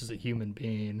think this is a human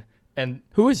being. And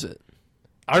who is it?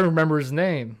 I don't remember his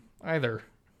name either.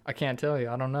 I can't tell you.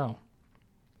 I don't know.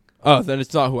 Oh, then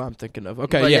it's not who I'm thinking of.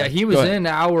 Okay, but yeah, he was in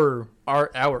our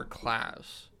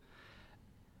class.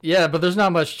 Yeah, but there's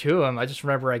not much to him. I just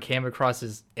remember I came across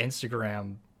his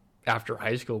Instagram after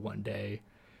high school one day,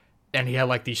 and he had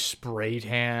like these spray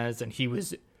tans, and he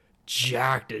was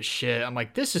jacked as shit. I'm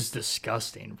like, this is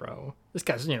disgusting, bro. This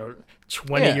guy's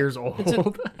 20 years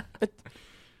old.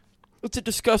 It's a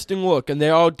disgusting look, and they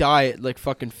all die at like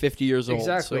fucking 50 years old.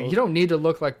 Exactly. So. You don't need to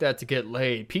look like that to get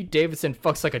laid. Pete Davidson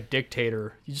fucks like a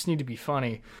dictator. You just need to be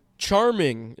funny.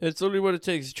 Charming. It's literally what it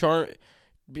takes.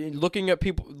 Looking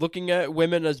at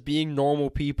women as being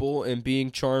normal people and being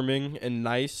charming and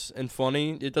nice and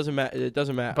funny. It doesn't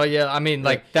matter. But yeah, I mean,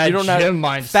 like that gym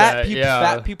mindset.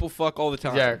 Fat people fuck all the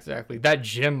time. Yeah, exactly. That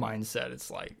gym mindset.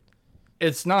 It's like,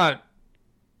 it's not.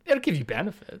 It'll give you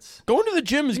benefits. Going to the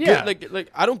gym is good.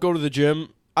 Like I don't go to the gym.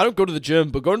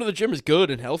 But going to the gym is good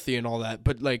and healthy and all that.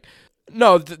 But like,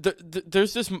 no,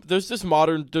 there's this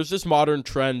modern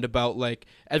trend about like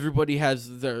everybody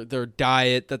has their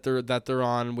diet that they're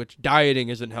on, which dieting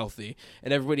isn't healthy,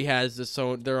 and everybody has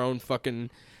their own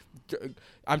fucking.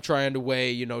 I'm trying to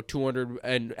weigh 200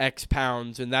 and X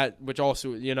pounds, and that which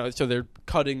also so they're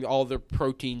cutting all their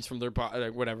proteins from their body,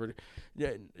 like whatever,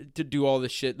 to do all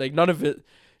this shit. Like none of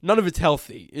it's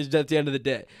healthy. Is at the end of the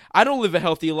day, I don't live a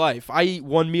healthy life. I eat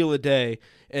one meal a day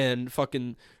and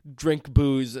fucking drink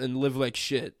booze and live like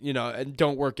shit, and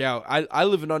don't work out. I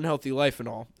live an unhealthy life and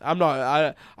all. I'm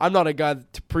not a guy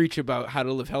to preach about how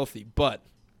to live healthy, but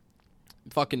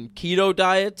fucking keto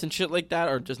diets and shit like that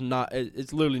are just not.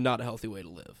 It's literally not a healthy way to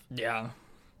live. Yeah,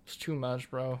 it's too much,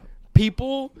 bro.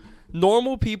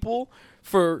 Normal people,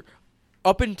 for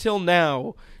up until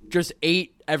now, just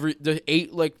ate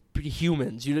like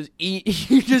humans. You just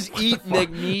eat like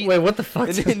meat. Wait, what the fuck?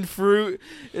 And fruit.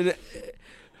 And,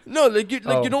 no, you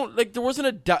don't like. There wasn't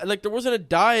a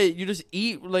diet. You just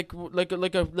eat like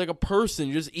a person.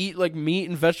 You just eat like meat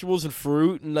and vegetables and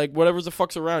fruit and like whatever the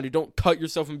fuck's around. You don't cut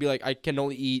yourself and be like, I can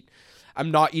only eat. I'm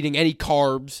not eating any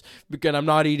carbs because I'm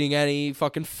not eating any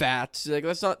fucking fats. Like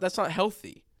that's not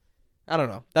healthy. I don't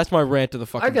know. That's my rant of the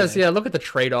fucking. I guess day. Yeah. Look at the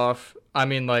trade-off. I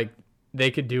mean, like they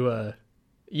could do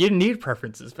You didn't need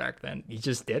preferences back then. You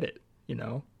just did it.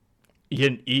 You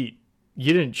didn't eat.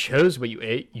 You didn't choose what you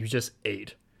ate. You just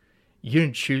ate. You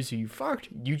didn't choose who you fucked.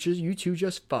 You two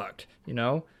just fucked.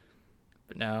 But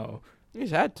now you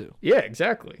just had to. Yeah,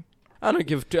 exactly. I don't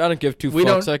give two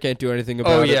fucks. I can't do anything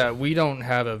about it. Oh yeah, we don't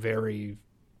have a very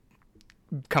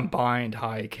combined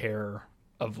high care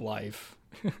of life.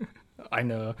 I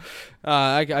know.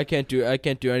 I can't do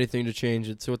anything to change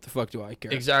it. So what the fuck do I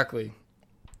care? Exactly.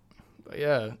 But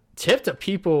yeah, tip to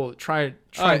people trying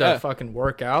to fucking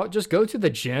work out. Just go to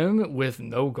the gym with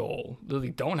no goal.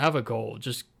 Literally, don't have a goal.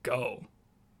 Just go.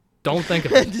 Don't think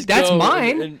of it. That's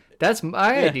mine. That's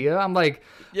my idea. I'm like,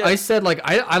 I said like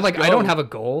I don't have a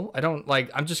goal. I don't like.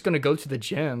 I'm just gonna go to the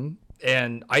gym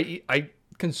and I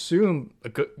consume a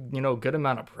good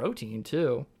amount of protein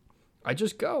too. I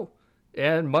just go.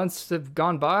 And months have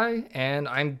gone by, and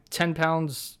I'm 10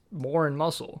 pounds more in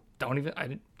muscle.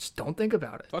 I just don't think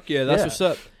about it. Fuck yeah, that's what's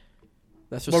up.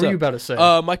 That's what's up. What were you about to say?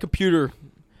 My computer's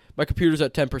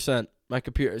at 10%. My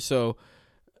computer. So,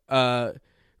 we're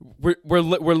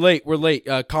late. We're late.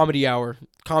 Comedy hour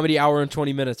in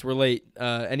 20 minutes. We're late.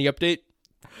 Any update?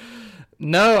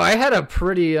 No, I had a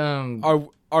pretty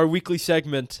our weekly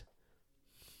segment.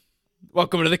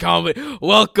 Welcome to the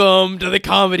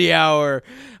comedy hour.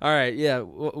 All right, yeah,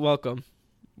 welcome.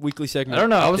 Weekly segment. I don't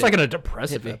know. I was like in a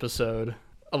depressive episode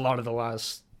a lot of the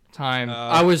last time.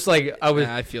 I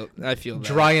feel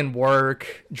dry in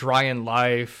work, dry in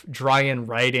life, dry in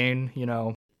writing,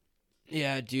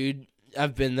 Yeah, dude.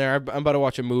 I've been there. I'm about to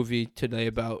watch a movie today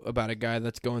about a guy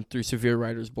that's going through severe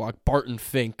writer's block. Barton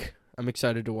Fink. I'm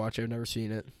excited to watch it. I've never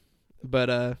seen it.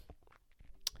 But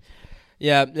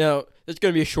yeah, it's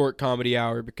going to be a short comedy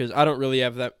hour because I don't really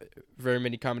have that very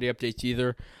many comedy updates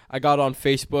either. I got on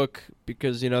Facebook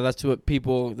because, that's what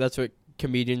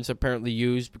comedians apparently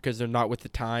use because they're not with the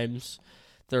times.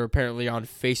 They're apparently on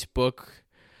Facebook.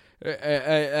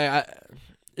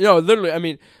 Literally. I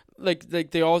mean, like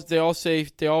they all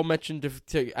mentioned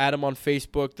to add him on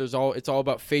Facebook. It's all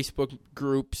about Facebook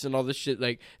groups and all this shit.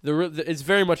 Like it's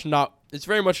very much not with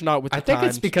the I think times,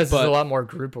 it's because it's a lot more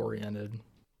group oriented.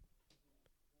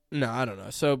 No, I don't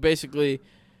know. So basically,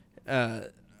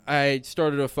 I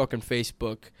started a fucking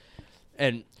Facebook,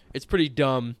 and it's pretty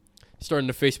dumb starting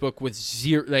a Facebook with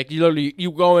zero. Like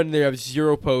you go in there, you have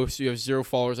 0 posts, you have 0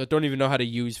 followers. I don't even know how to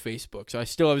use Facebook, so I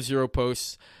still have 0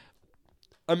 posts.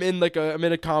 I'm in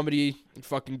a comedy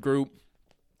fucking group,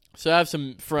 so I have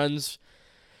some friends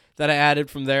that I added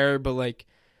from there, but like,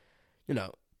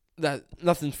 that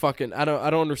nothing fucking. I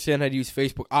don't understand how to use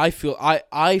Facebook. I feel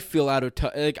out of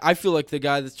touch. Like I feel like the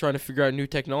guy that's trying to figure out new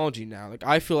technology now. Like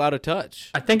I feel out of touch.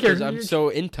 I think I'm so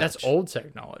in touch. That's old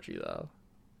technology though.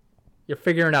 You're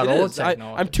figuring out old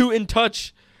technology. I'm too in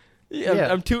touch.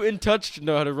 Yeah, I'm too in touch to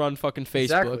know how to run fucking Facebook.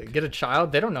 Exactly. Get a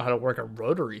child. They don't know how to work a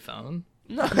rotary phone.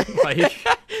 No,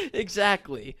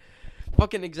 exactly.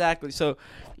 Fucking exactly. So,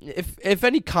 if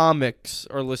any comics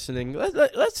are listening,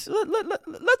 let's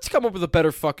come up with a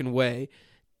better fucking way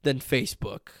than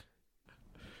Facebook.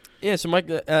 Yeah. So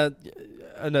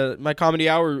my comedy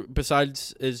hour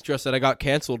besides is just that I got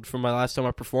canceled from my last time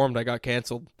I performed. I got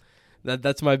canceled.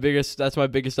 That's my biggest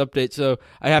update. So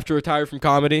I have to retire from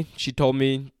comedy. She told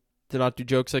me to not do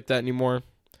jokes like that anymore.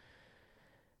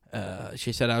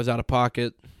 She said I was out of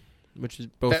pocket, which is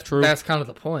both true. That's kind of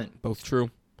the point. Both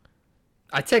true.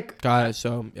 So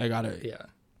I gotta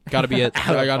be it.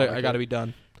 I gotta be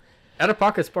done. Out of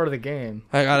pocket's part of the game.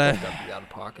 I gotta be out of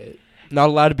pocket. Not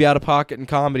allowed to be out of pocket in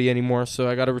comedy anymore, so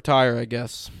I gotta retire, I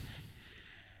guess.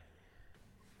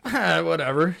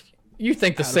 Whatever. You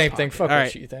think the same thing. Fuck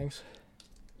what she thinks.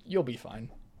 You'll be fine.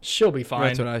 She'll be fine.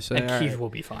 That's what I say. And Keith will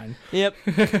be fine. Yep.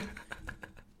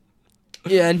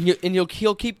 Yeah, and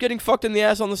he'll keep getting fucked in the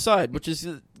ass on the side, which is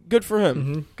good for him.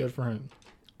 Mm-hmm. Good for him.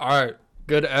 All right.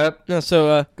 Good ep. Yeah,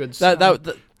 so good that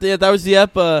was the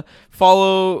ep.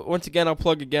 Follow, once again, I'll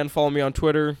plug again. Follow me on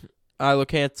Twitter. I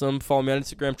look handsome. Follow me on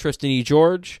Instagram, Tristan E.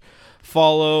 George.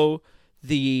 Follow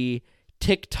the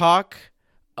TikTok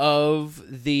of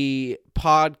the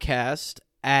podcast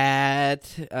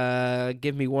at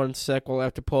give me 1 sec while I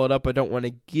have to pull it up. I don't want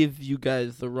to give you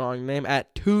guys the wrong name.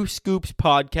 At 2 Scoops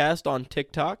Podcast on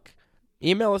TikTok.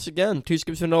 Email us again,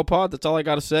 2scoopsvanillapod. That's all I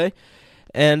gotta say.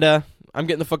 And I'm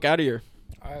getting the fuck out of here.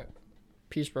 All right.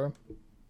 Peace, bro.